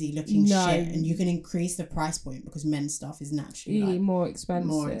flimsy looking shit, and you can increase the price point because men's stuff is naturally like, more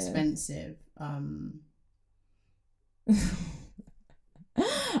expensive.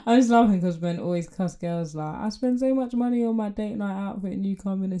 I was laughing because men always cuss girls like, I spend so much money on my date night outfit and you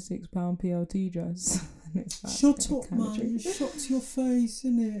come in a £6 PLT dress. It's like, shut up, man. Shut to your face,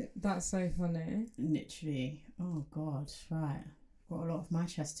 innit? That's so funny. Literally. Oh, God. Right. Got a lot of my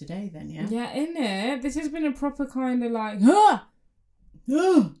chest today then, yeah? Yeah, innit? This has been a proper kind of like,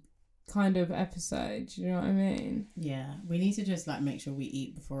 kind of episode. Do you know what I mean? Yeah. We need to just like make sure we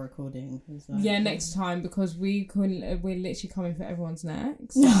eat before recording. Like, next time, because we're literally coming for everyone's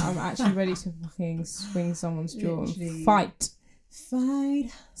necks. So I'm actually ready to fucking swing someone's jaw and fight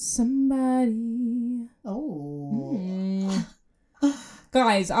somebody. Oh.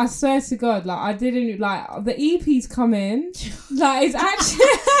 Guys, I swear to God, like, I didn't, like, the EP's come in. Like, it's actually...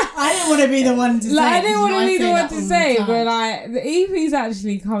 I didn't want to be the one to say. Like, I didn't want to be the one to say, but, like, the EP's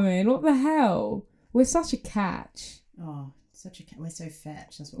actually come in. What the hell? We're such a catch. Oh, such a catch. We're so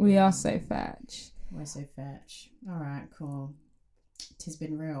fetch. That's what we are. So fetch. We're so fetch. All right, cool. It has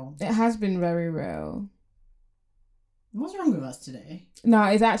been real. It has been very real. What's wrong with us today? No,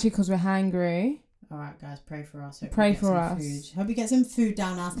 it's actually because we're hangry. All right, guys, pray for us. Pray for us. Food. Hope you get some food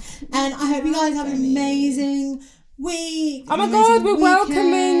down us. And I hope you guys have an amazing week. Oh my God, we're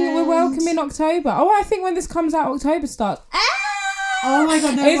welcoming October. Oh, I think when this comes out, October starts. Oh my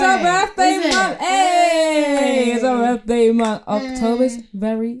God, no It's way. our birthday month. Hey, it's our birthday month. Hey. October's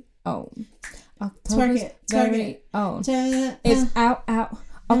very own. October's very own. It's out.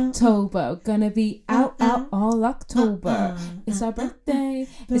 October, gonna be out all October. It's our birthday.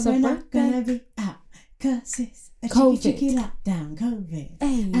 It's our we're not birthday. gonna be out, cause it's a COVID. cheeky lockdown, COVID.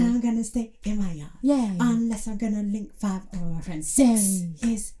 Hey. And I'm gonna stay in my yard. Yeah. Unless I'm gonna link 5 of my friends. 6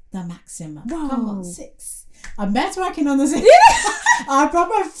 Yay. is the maximum. Whoa. Come on, 6. I'm better working on the 6. I'm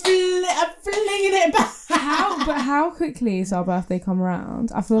proper flinging it back. How quickly is our birthday come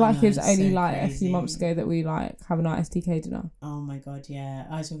around? I feel like know, it's it's only so like a crazy. few months ago that we like have a night STK dinner. Oh my God, yeah.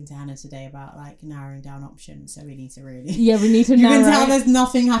 I was talking to Hannah today about like narrowing down options, so we need to really... Yeah, we need to You narrow. can tell there's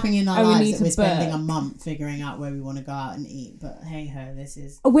nothing happening in our And we lives need that to we're spending book. a month figuring out where we want to go out and eat. But hey ho, this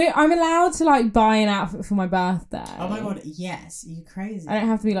is... I'm allowed to like buy an outfit for my birthday. Oh my God, yes. Are you crazy? I don't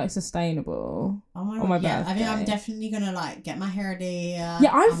have to be like sustainable. Oh my God, on my yeah. I think I'm birthday. definitely gonna like get my hair ready. Yeah,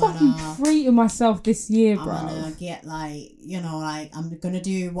 I'm fucking treating myself this year, I'm bro. gonna get like, you know, like I'm gonna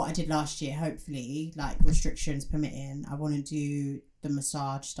do what I did last year, hopefully, like restrictions permitting. I want to do the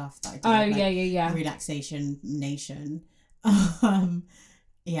massage stuff that I did. Oh, like, yeah. Relaxation Nation.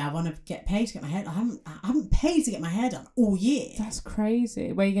 Yeah, I want to get paid to get my hair. I haven't paid to get my hair done all year. That's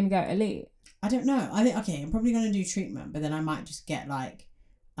crazy. Where are you gonna go? Elite? I don't know. I think okay, I'm probably gonna do treatment, but then I might just get like,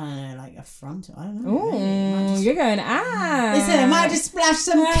 I don't know, like a frontal. I don't know. Oh, you're going Listen, I might just splash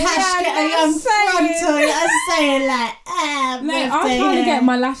some Yeah, cash, get a young frontal. I'm saying like, Mate, I'm trying to get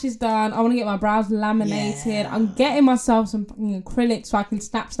my lashes done. I want to get my brows laminated. Yeah. I'm getting myself some fucking acrylic so I can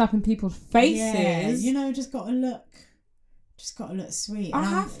snap in people's faces. Yeah, you know, just got to look sweet. I And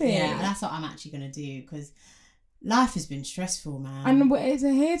have it. Yeah, that's what I'm actually gonna do because life has been stressful, man. And it's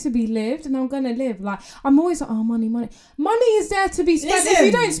here to be lived, and I'm gonna live. Like I'm always like, oh, money. Money is there to be spent. If you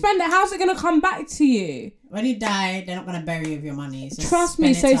Listen. don't spend it, how's it gonna come back to you? When you die, they're not gonna bury you with your money. So Trust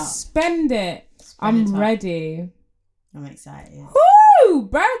me. spend it So up. spend it. Spend I'm it up. ready. I'm excited. Woo!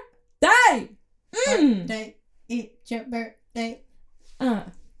 Birthday. Birthday, it's your birthday. What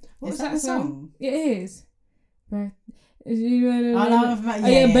was Is that that the song? song? It is. I love that.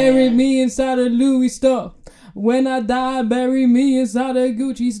 Yeah, bury me inside a Louis store. When I die, bury me inside a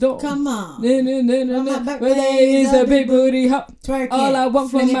Gucci store. Come on. My birthday is a big booty hop. Twerk All it. I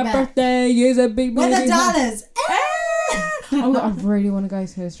want for Fling it my back. birthday is a big booty Where the hop. dollars? Oh, I really want to go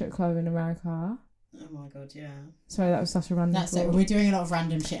to a strip club in America. Oh my God, yeah. Sorry, that was such a random That's it. thought. We're doing a lot of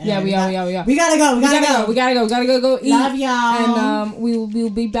random shit. Yeah, we are. We gotta go. We gotta go eat. Love y'all. And we'll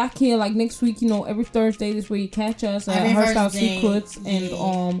be back here like next week, you know, every Thursday. This way you catch us at Every Hairstyle Thursday. Secrets. And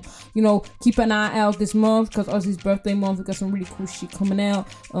Yeah. you know, keep an eye out this month because Ozzy's birthday month. We got some really cool shit coming out.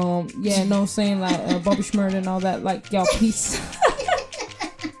 Yeah, know what I'm saying, like Bobby Schmurda and all that. Like, y'all, peace.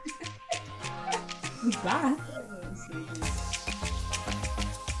 Bye.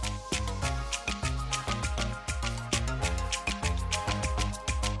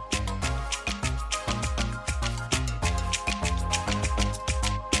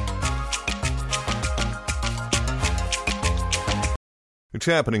 It's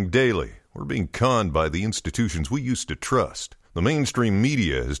happening daily. We're being conned by the institutions we used to trust. The mainstream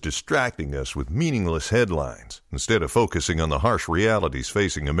media is distracting us with meaningless headlines instead of focusing on the harsh realities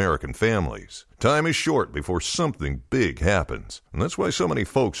facing American families. Time is short before something big happens, and that's why so many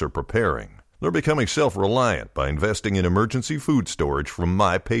folks are preparing. They're becoming self-reliant by investing in emergency food storage from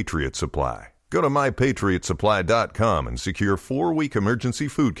My Patriot Supply. Go to MyPatriotSupply.com and secure 4-week emergency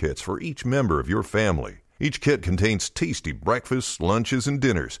food kits for each member of your family. Each kit contains tasty breakfasts, lunches, and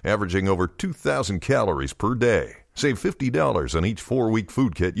dinners, averaging over 2,000 calories per day. Save $50 on each 4-week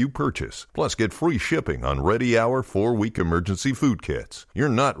food kit you purchase. Plus, get free shipping on Ready Hour 4-week emergency food kits. You're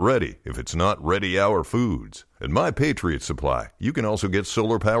not ready if it's not Ready Hour foods. At My Patriot Supply, you can also get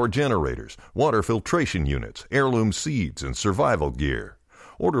solar power generators, water filtration units, heirloom seeds, and survival gear.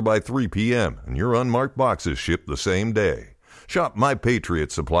 Order by 3 p.m. and your unmarked boxes ship the same day. Shop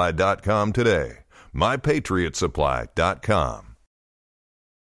MyPatriotSupply.com today. MyPatriotSupply.com.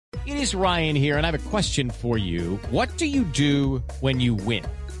 It is Ryan here, and I have a question for you. What do you do when you win?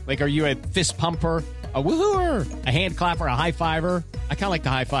 Like, are you a fist pumper? A woohooer, a hand clapper, a high fiver. I kind of like the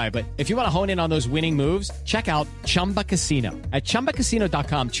high five, but if you want to hone in on those winning moves, check out Chumba Casino. At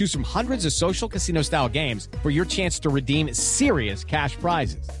ChumbaCasino.com, choose from hundreds of social casino style games for your chance to redeem serious cash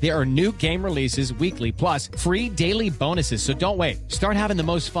prizes. There are new game releases weekly, plus free daily bonuses. So don't wait. Start having the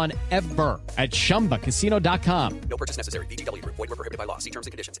most fun ever at ChumbaCasino.com. No purchase necessary. VGW Group. Void where prohibited by law. See terms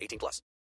and conditions. 18+.